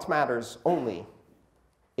 what matters only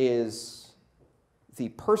is the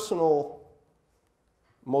personal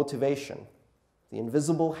motivation, the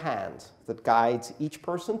invisible hand that guides each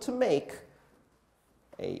person to make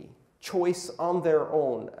a choice on their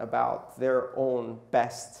own about their own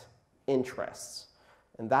best interests.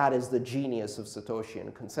 And that is the genius of Satoshi,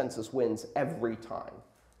 and consensus wins every time.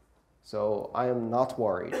 So I am not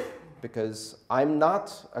worried, because I'm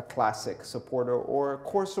not a classic supporter or a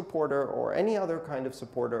core supporter or any other kind of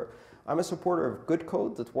supporter. I'm a supporter of good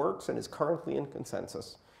code that works and is currently in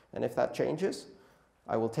consensus. And if that changes,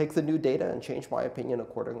 I will take the new data and change my opinion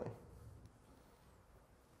accordingly.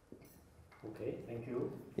 Okay, thank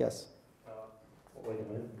you. Yes? Wait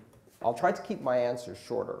a minute. I'll try to keep my answers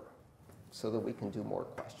shorter so that we can do more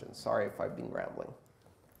questions. Sorry if I've been rambling.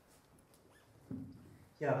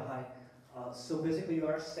 Yeah, hi. So basically you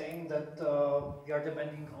are saying that we are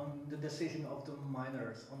depending on the decision of the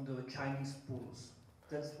miners, on the Chinese pools.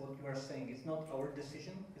 That's what you are saying. It's not our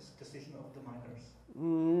decision, it's the decision of the miners.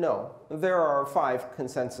 No. There are 5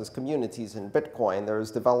 consensus communities in Bitcoin.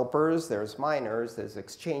 There's developers, there's miners, there's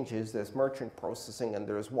exchanges, there's merchant processing, and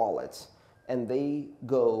there's wallets. And they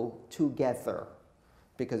go together.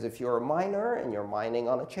 Because if you're a miner and you're mining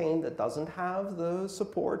on a chain that doesn't have the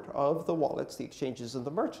support of the wallets, the exchanges, and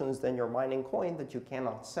the merchants, then you're mining coin that you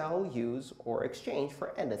cannot sell, use, or exchange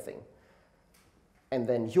for anything. And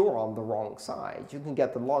then you're on the wrong side. You can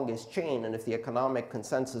get the longest chain, and if the economic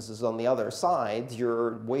consensus is on the other side,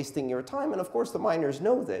 you're wasting your time. And of course, the miners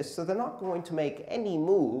know this, so they're not going to make any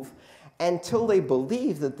move until they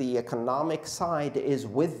believe that the economic side is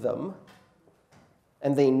with them.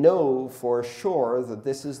 And they know for sure that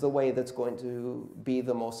this is the way that's going to be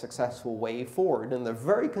the most successful way forward. And they're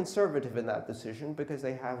very conservative in that decision because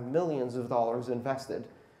they have millions of dollars invested.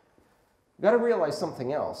 You've got to realize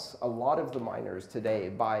something else. A lot of the miners today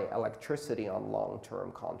buy electricity on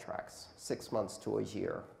long-term contracts, 6 months to a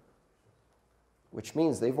year, which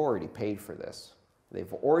means they've already paid for this.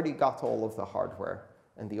 They've already got all of the hardware.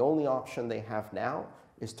 And the only option they have now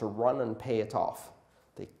is to run and pay it off.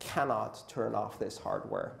 They cannot turn off this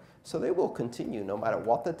hardware. So they will continue no matter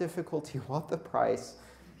what the difficulty, what the price,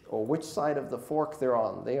 or which side of the fork they're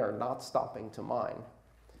on. They are not stopping to mine.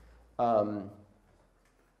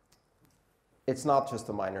 It's not just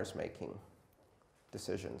the miners making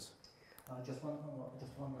decisions. Just one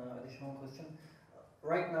additional question.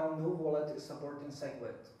 Right now, no wallet is supporting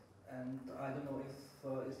SegWit. And I don't know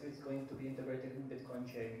if it's going to be integrated in Bitcoin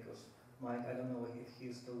chain, because Mike, I don't know if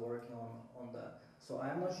he's still working on that. So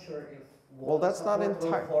I'm not sure if wallet support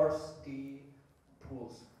will force the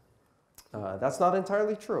pools. That's not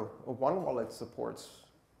entirely true. One wallet supports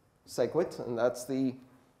SegWit, and that's the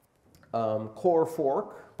core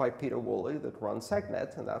fork by Peter Woolley that runs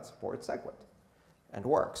SegNet, and that supports SegWit and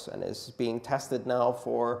works and is being tested now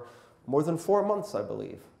for more than 4 months, I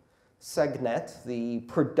believe. SegNet, the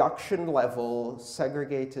production level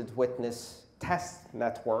segregated witness test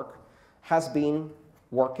network, has been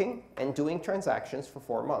working and doing transactions for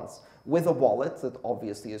 4 months with a wallet that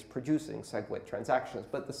obviously is producing SegWit transactions,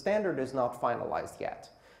 but the standard is not finalized yet.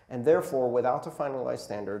 And therefore, without a finalized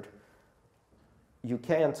standard, you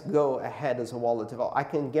can't go ahead as a wallet developer. I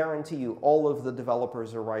can guarantee you all of the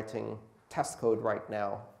developers are writing test code right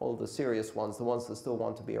now, all the serious ones, the ones that still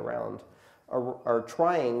want to be around, are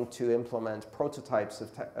trying to implement prototypes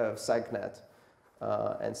of SegNet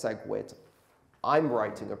and SegWit. I'm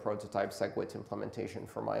writing a prototype SegWit implementation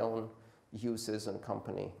for my own uses and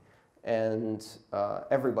company. And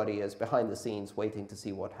everybody is behind the scenes waiting to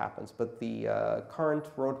see what happens. But the current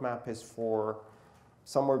roadmap is for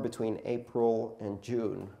somewhere between April and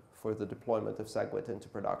June for the deployment of SegWit into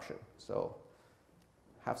production. So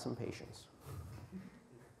have some patience.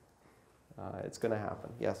 It's going to happen.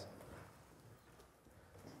 Yes?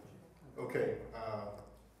 Okay.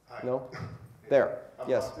 Hi. No? There.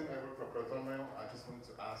 Yes. Martin, I work for ProtonMail. I just wanted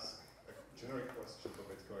to ask a generic question for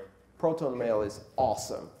Bitcoin. ProtonMail is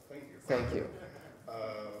awesome. Thank you. Thank you.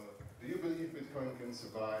 Do you believe Bitcoin can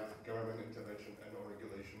survive government intervention and or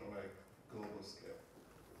regulation on a global scale?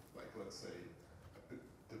 Like, let's say,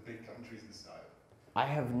 the big countries decide. I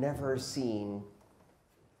have never seen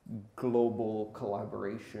global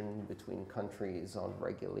collaboration between countries on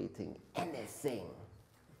regulating anything.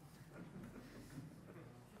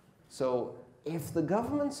 So if the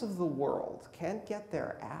governments of the world can't get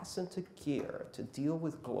their ass into gear to deal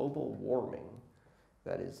with global warming,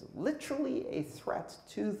 that is literally a threat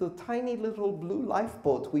to the tiny little blue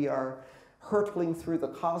lifeboat we are hurtling through the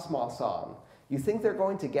cosmos on. You think they're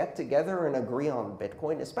going to get together and agree on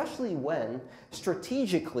Bitcoin, especially when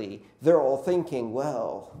strategically they're all thinking,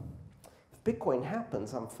 well, if Bitcoin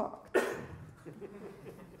happens, I'm fucked.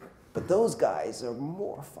 But those guys are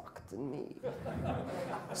more fucked than me.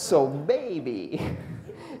 So maybe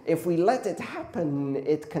if we let it happen,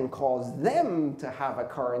 it can cause them to have a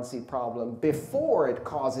currency problem before it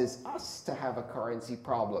causes us to have a currency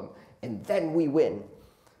problem. And then we win.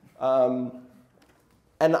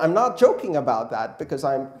 And I'm not joking about that, because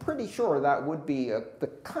I'm pretty sure that would be the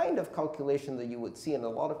kind of calculation that you would see in a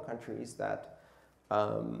lot of countries that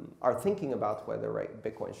are thinking about whether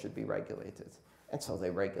Bitcoin should be regulated. And so they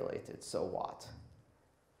regulate it. So what?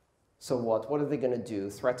 So what? What are they going to do?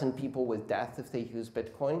 Threaten people with death if they use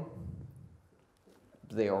Bitcoin?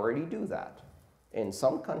 They already do that in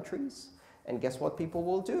some countries. And guess what people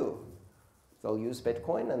will do? They'll use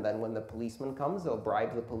Bitcoin, and then when the policeman comes, they'll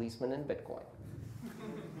bribe the policeman in Bitcoin.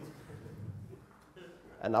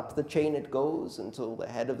 And up the chain it goes until the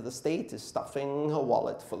head of the state is stuffing a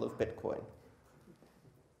wallet full of Bitcoin.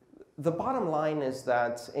 The bottom line is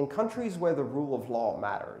that in countries where the rule of law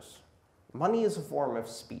matters, money is a form of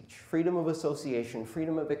speech. Freedom of association,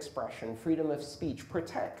 freedom of expression, freedom of speech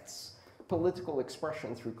protects political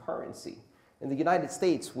expression through currency. In the United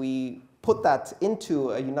States, we put that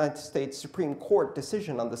into a United States Supreme Court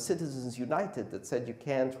decision on the Citizens United that said you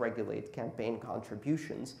can't regulate campaign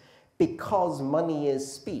contributions because money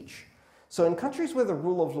is speech. So in countries where the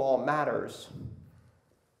rule of law matters,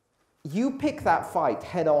 you pick that fight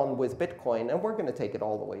head on with Bitcoin, and we're going to take it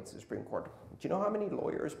all the way to the Supreme Court. Do you know how many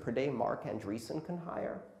lawyers per day Mark Andreessen can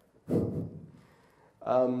hire?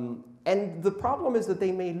 And the problem is that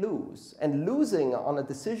they may lose. And losing on a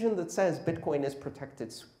decision that says Bitcoin is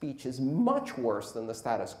protected speech is much worse than the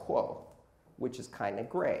status quo, which is kind of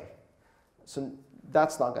gray. So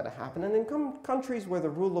that's not going to happen. And in countries where the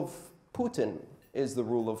rule of Putin is the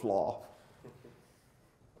rule of law,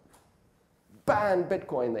 ban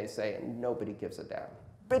Bitcoin, they say, and nobody gives a damn.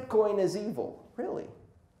 Bitcoin is evil. Really?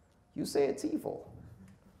 You say it's evil?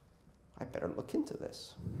 I better look into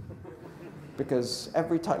this. Because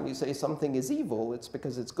every time you say something is evil, it's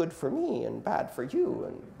because it's good for me and bad for you,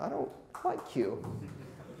 and I don't like you.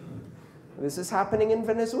 This is happening in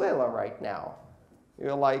Venezuela right now.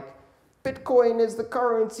 You're like, Bitcoin is the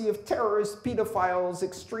currency of terrorists, pedophiles,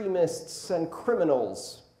 extremists, and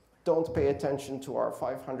criminals. Don't pay attention to our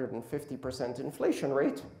 550% inflation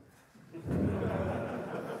rate.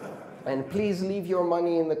 And please leave your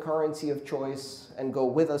money in the currency of choice and go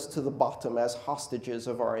with us to the bottom as hostages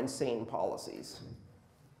of our insane policies.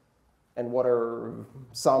 And what are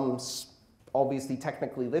some, obviously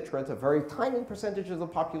technically literate, a very tiny percentage of the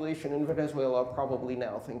population in Venezuela probably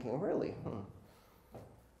now thinking, really,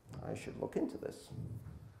 I should look into this.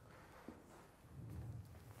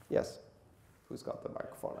 Yes? Who's got the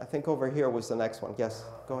microphone? I think over here was the next one. Yes,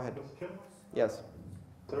 go ahead. Question? Yes.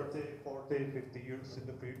 30, 40, 50 years in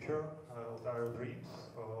the future, what are your dreams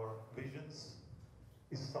or visions?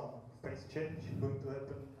 Is some phase change going to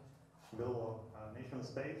happen? Will nation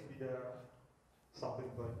states be there? Something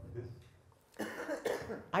like this?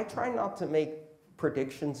 I try not to make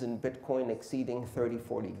predictions in Bitcoin exceeding 30,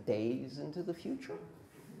 40 days into the future.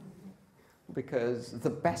 Because the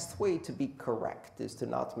best way to be correct is to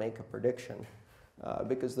not make a prediction.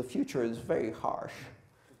 Because the future is very harsh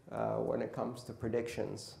when it comes to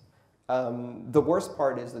predictions. The worst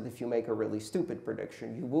part is that if you make a really stupid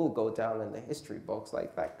prediction, you will go down in the history books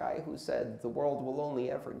like that guy who said the world will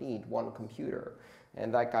only ever need one computer.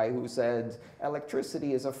 And that guy who said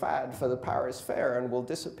electricity is a fad for the Paris Fair and will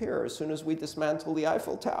disappear as soon as we dismantle the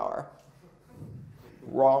Eiffel Tower.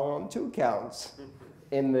 Wrong on 2 counts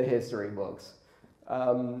in the history books.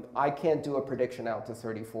 I can't do a prediction out to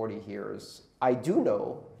 30, 40 years. I do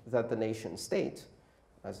know that the nation state,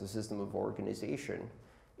 as a system of organization,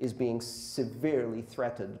 is being severely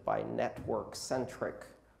threatened by network-centric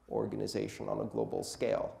organization on a global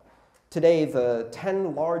scale. Today, the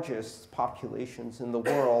 10 largest populations in the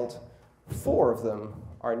world, 4 of them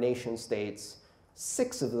are nation states,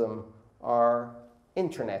 6 of them are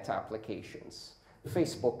internet applications.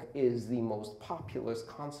 Facebook is the most populous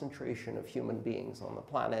concentration of human beings on the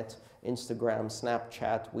planet. Instagram,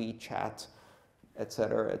 Snapchat, WeChat, et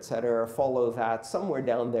cetera, follow that. Somewhere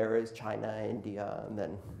down there is China, India, and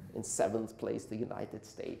then in 7th place, the United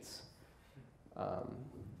States.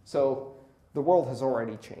 So the world has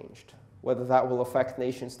already changed. Whether that will affect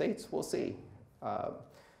nation states, we'll see.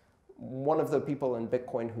 One of the people in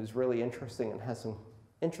Bitcoin who's really interesting and has some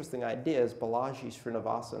interesting ideas, Balaji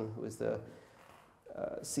Srinivasan, who is the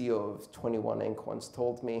CEO of 21 Inc. once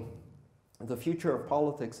told me, the future of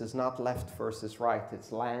politics is not left versus right,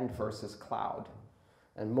 it's land versus cloud.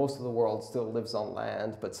 And most of the world still lives on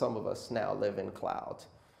land, but some of us now live in cloud.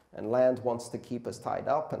 And land wants to keep us tied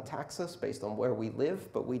up and tax us based on where we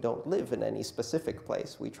live, but we don't live in any specific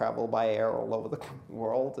place. We travel by air all over the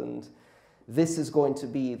world, and this is going to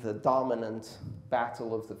be the dominant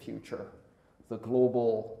battle of the future. The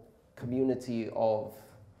global community of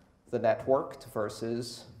the networked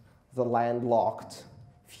versus the landlocked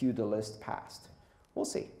feudalist past. We'll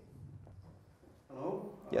see. Hello.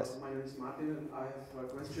 Yes. My name is Martin, and I have a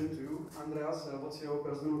question to you, Andreas. What's your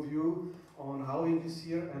personal view on halving this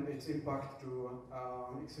year and its impact to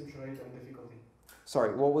exchange rate and difficulty?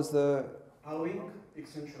 Sorry, what was the... Halving,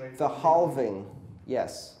 exchange rate. The halving,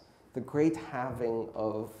 yes. The great halving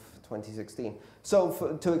of 2016.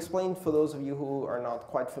 So to explain for those of you who are not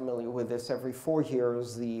quite familiar with this, every 4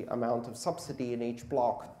 years the amount of subsidy in each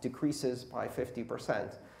block decreases by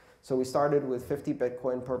 50%. So we started with 50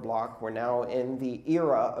 Bitcoin per block. We're now in the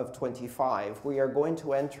era of 25. We are going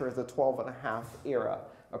to enter the 12.5 era,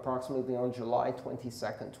 approximately on July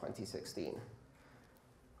 22nd, 2016.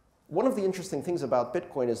 One of the interesting things about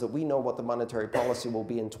Bitcoin is that we know what the monetary policy will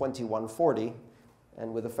be in 2140,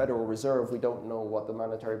 and with the Federal Reserve, we don't know what the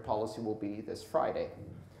monetary policy will be this Friday.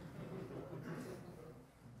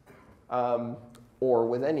 Or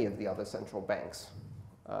with any of the other central banks.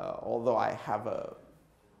 Although I have a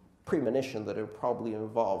premonition that it will probably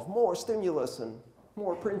involve more stimulus and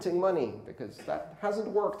more printing money, because that hasn't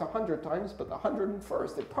worked 100 times, but the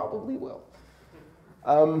 101st it probably will.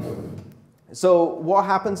 So what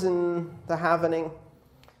happens in the halvening?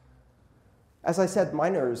 As I said,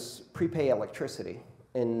 miners prepay electricity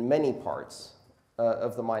in many parts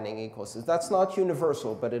of the mining ecosystem. That's not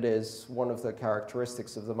universal, but it is one of the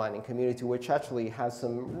characteristics of the mining community, which actually has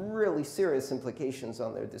some really serious implications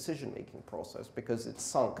on their decision-making process because it's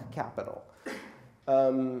sunk capital.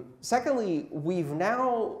 Secondly, we've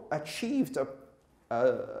now achieved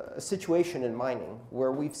a situation in mining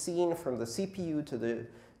where we've seen from the CPU to the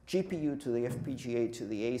GPU to the FPGA to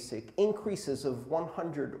the ASIC increases of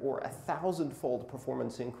 100 or 1,000-fold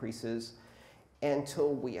performance increases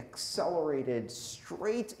until we accelerated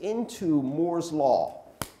straight into Moore's law.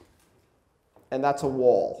 And that's a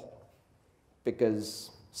wall, because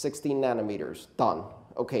 16 nanometers, done.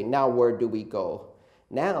 Okay, now where do we go?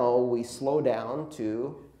 Now we slow down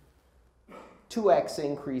to 2x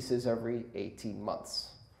increases every 18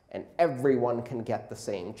 months. And everyone can get the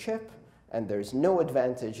same chip, and there's no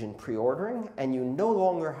advantage in pre-ordering, and you no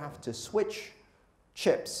longer have to switch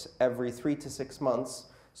chips every 3 to 6 months.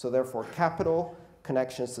 So therefore, capital,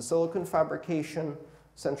 connections to silicon fabrication,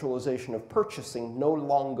 centralization of purchasing no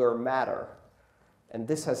longer matter. And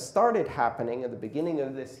this has started happening at the beginning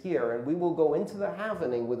of this year, and we will go into the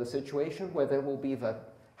halvening with a situation where there will be the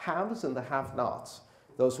haves and the have-nots,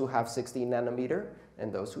 those who have 16 nanometer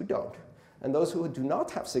and those who don't. And those who do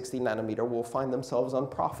not have 16 nanometer will find themselves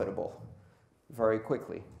unprofitable very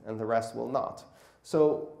quickly, and the rest will not.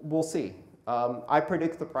 So we'll see. I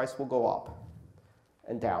predict the price will go up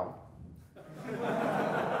and down.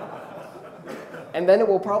 And then it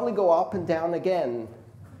will probably go up and down again,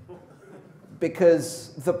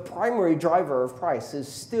 because the primary driver of price is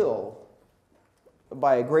still,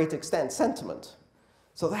 by a great extent, sentiment.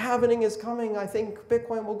 So the halvening is coming. I think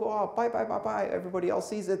Bitcoin will go up. Buy, buy, buy, buy. Everybody else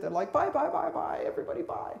sees it. They're like, buy, buy, buy, buy. Everybody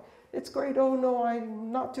buy. It's great. Oh, no,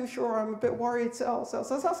 I'm not too sure. I'm a bit worried. Sell, sell,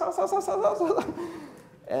 sell, sell, sell, sell, sell, sell, sell.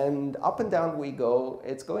 And up and down we go.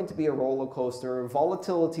 It's going to be a roller coaster.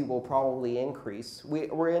 Volatility will probably increase.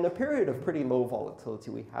 We're in a period of pretty low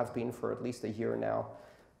volatility. We have been for at least a year now,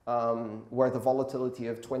 where the volatility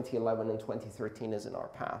of 2011 and 2013 is in our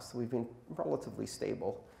past. We've been relatively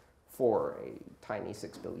stable for a tiny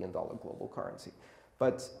 $6 billion global currency.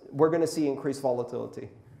 But we're going to see increased volatility.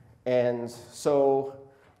 And so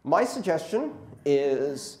my suggestion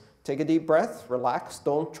is take a deep breath, relax.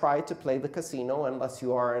 Don't try to play the casino unless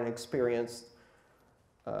you are an experienced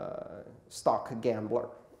stock gambler,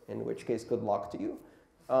 in which case, good luck to you.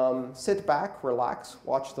 Sit back, relax,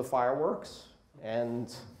 watch the fireworks,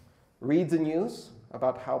 and read the news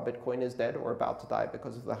about how Bitcoin is dead or about to die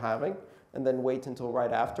because of the halving, and then wait until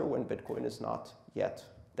right after when Bitcoin is not yet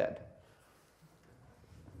dead.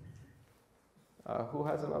 Who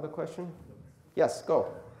has another question? Yes, go.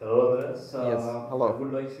 Hello, Andreas. Yes, hello. I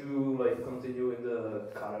would like to continue in the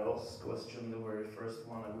Karel's question, the very first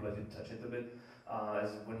one. I would like to touch it a bit.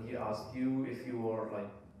 As when he asked you if you are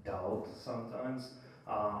doubt sometimes.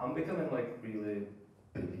 I'm becoming really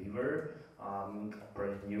believer. I'm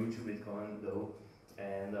pretty new to Bitcoin though,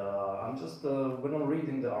 and I'm I'm just when I'm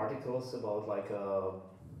reading the articles about like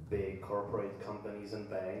big corporate companies and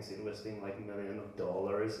banks investing like millions of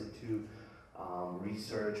dollars into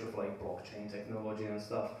research of like blockchain technology and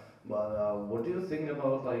stuff. But what do you think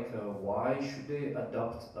about like why should they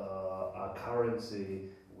adopt a currency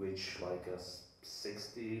which like a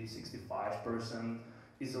 65%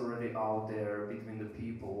 is already out there between the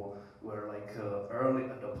people, where like early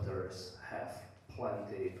adopters have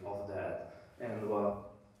plenty of that, and what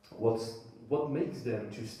makes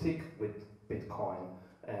them to stick with Bitcoin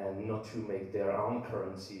and not to make their own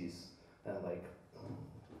currencies and like,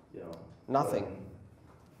 you know, nothing.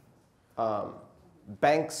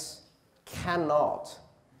 Banks cannot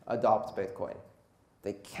adopt Bitcoin.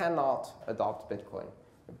 They cannot adopt Bitcoin.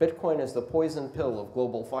 Bitcoin is the poison pill of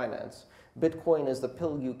global finance. Bitcoin is the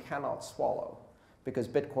pill you cannot swallow, because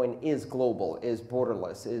Bitcoin is global, is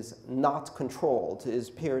borderless, is not controlled, is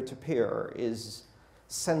peer-to-peer, is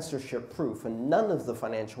censorship-proof, and none of the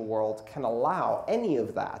financial world can allow any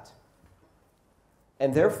of that.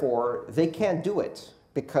 And therefore, they can't do it,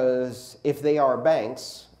 because if they are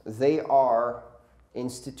banks, they are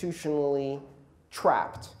institutionally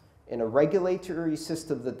trapped in a regulatory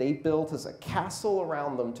system that they built as a castle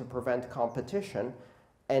around them to prevent competition,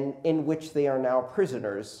 and in which they are now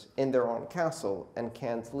prisoners in their own castle and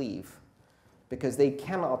can't leave, because they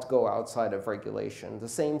cannot go outside of regulation. The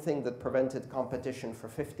same thing that prevented competition for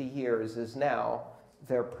 50 years is now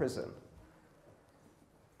their prison.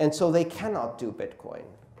 And so they cannot do Bitcoin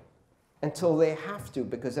until they have to,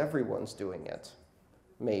 because everyone's doing it.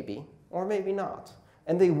 Maybe, or maybe not.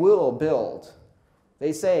 And they will build.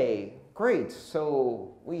 They say, great,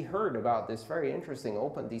 so we heard about this very interesting,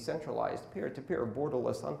 open, decentralized, peer-to-peer,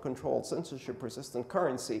 borderless, uncontrolled, censorship-resistant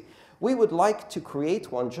currency. We would like to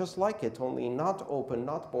create one just like it, only not open,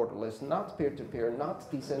 not borderless, not peer-to-peer, not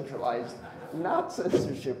decentralized, not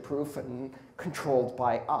censorship-proof, and controlled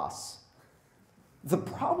by us. The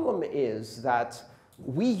problem is that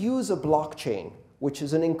we use a blockchain, which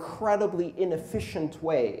is an incredibly inefficient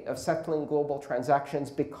way of settling global transactions,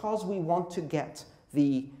 because we want to get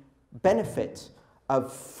the benefit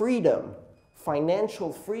of freedom,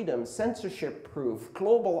 financial freedom, censorship-proof,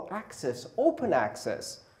 global access, open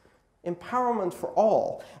access, empowerment for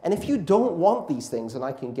all. And if you don't want these things, and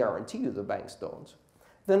I can guarantee you the banks don't,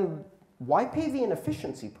 then why pay the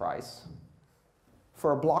inefficiency price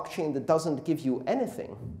for a blockchain that doesn't give you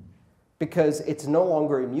anything? Because it's no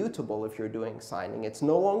longer immutable if you're doing signing. It's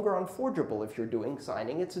no longer unforgeable if you're doing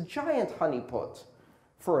signing. It's a giant honeypot.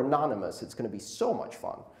 For Anonymous, it's going to be so much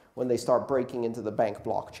fun when they start breaking into the bank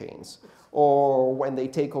blockchains, or when they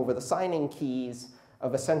take over the signing keys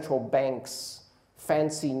of a central bank's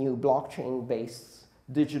fancy new blockchain-based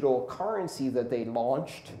digital currency that they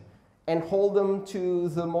launched and hold them to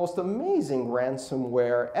the most amazing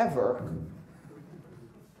ransomware ever.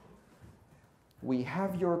 We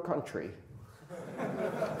have your country.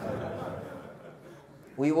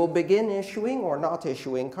 We will begin issuing or not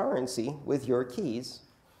issuing currency with your keys,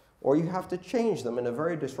 or you have to change them in a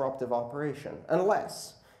very disruptive operation,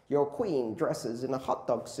 unless your queen dresses in a hot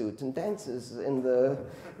dog suit and dances in the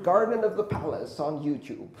garden of the palace on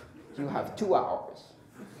YouTube. You have 2 hours.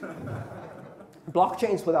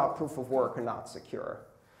 Blockchains without proof of work are not secure.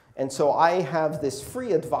 And so I have this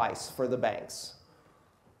free advice for the banks.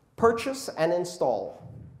 Purchase and install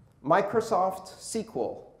Microsoft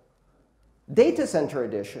SQL Data Center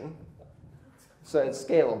Edition, so it's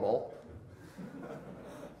scalable.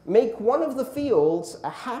 Make one of the fields a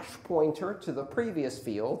hash pointer to the previous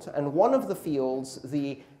field, and one of the fields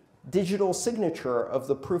the digital signature of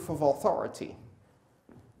the proof of authority.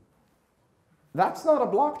 That's not a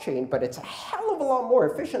blockchain, but it's a hell of a lot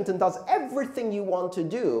more efficient and does everything you want to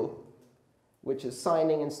do, which is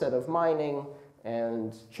signing instead of mining,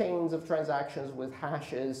 and chains of transactions with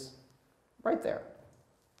hashes right there.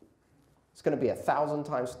 It's going to be 1,000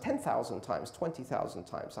 times, 10,000 times, 20,000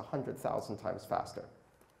 times, 100,000 times faster.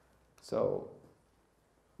 So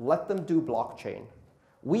let them do blockchain.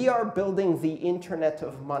 We are building the Internet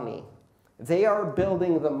of money. They are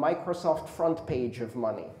building the Microsoft front page of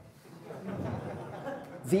money,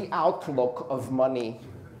 the Outlook of money,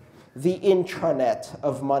 the intranet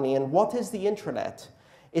of money. And what is the intranet?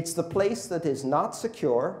 It's the place that is not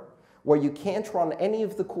secure, where you can't run any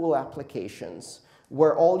of the cool applications,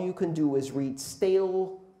 where all you can do is read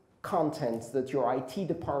stale content that your IT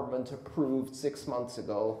department approved 6 months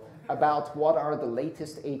ago about what are the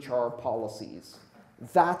latest HR policies.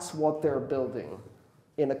 That's what they're building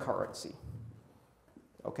in a currency.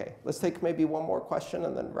 OK, let's take maybe one more question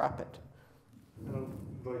and then wrap it. From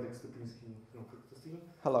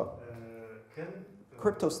Hello. Can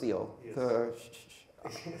CryptoSteel. Yes.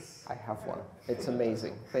 Yes. I have one. It's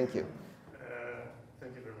amazing. Thank you.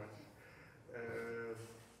 Thank you very much.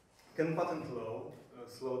 Can patent law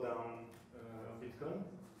slow down Bitcoin?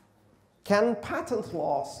 Can patent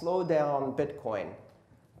law slow down Bitcoin?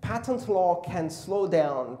 Patent law can slow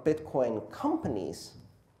down Bitcoin companies,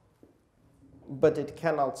 but it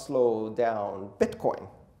cannot slow down Bitcoin,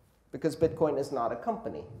 because Bitcoin is not a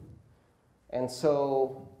company. And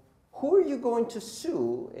so who are you going to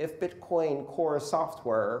sue if Bitcoin Core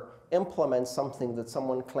software implements something that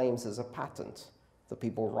someone claims is a patent? The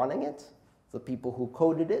people running it? The people who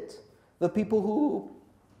coded it? The people who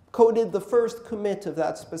coded the first commit of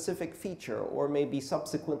that specific feature, or maybe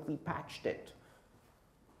subsequently patched it,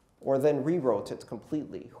 or then rewrote it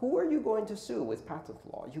completely? Who are you going to sue with patent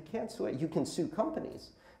law? You can't sue it. You can sue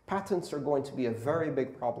companies. Patents are going to be a very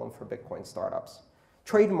big problem for Bitcoin startups.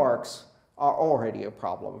 Trademarks are already a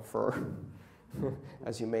problem for,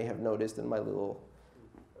 as you may have noticed in my little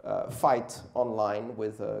fight online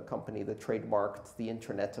with a company that trademarked the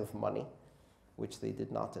Internet of Money, which they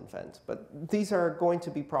did not invent. But these are going to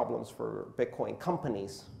be problems for Bitcoin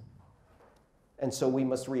companies. And so we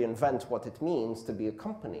must reinvent what it means to be a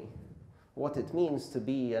company, what it means to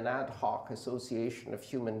be an ad hoc association of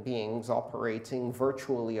human beings operating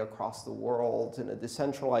virtually across the world in a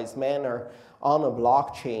decentralized manner on a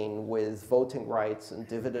blockchain with voting rights and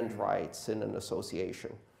dividend rights in an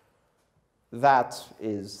association. That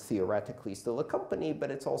is theoretically still a company, but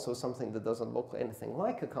it's also something that doesn't look anything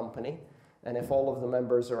like a company. And if all of the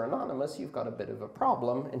members are anonymous, you've got a bit of a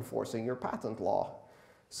problem enforcing your patent law.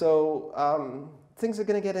 So things are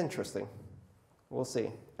going to get interesting. We'll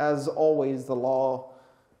see. As always, the law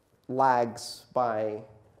lags by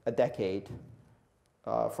a decade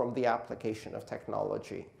from the application of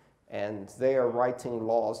technology. And they are writing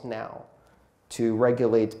laws now to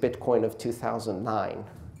regulate Bitcoin of 2009.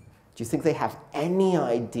 Do you think they have any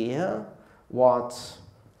idea what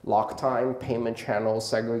lock time, payment channels,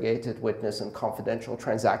 segregated witness, and confidential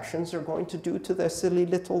transactions are going to do to their silly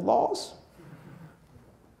little laws?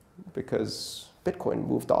 Because Bitcoin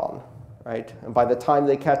moved on, right? And by the time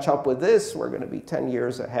they catch up with this, we're going to be 10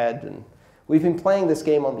 years ahead. And we've been playing this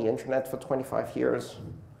game on the internet for 25 years.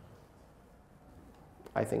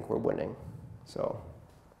 I think we're winning. So,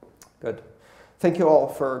 good. Thank you all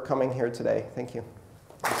for coming here today. Thank you.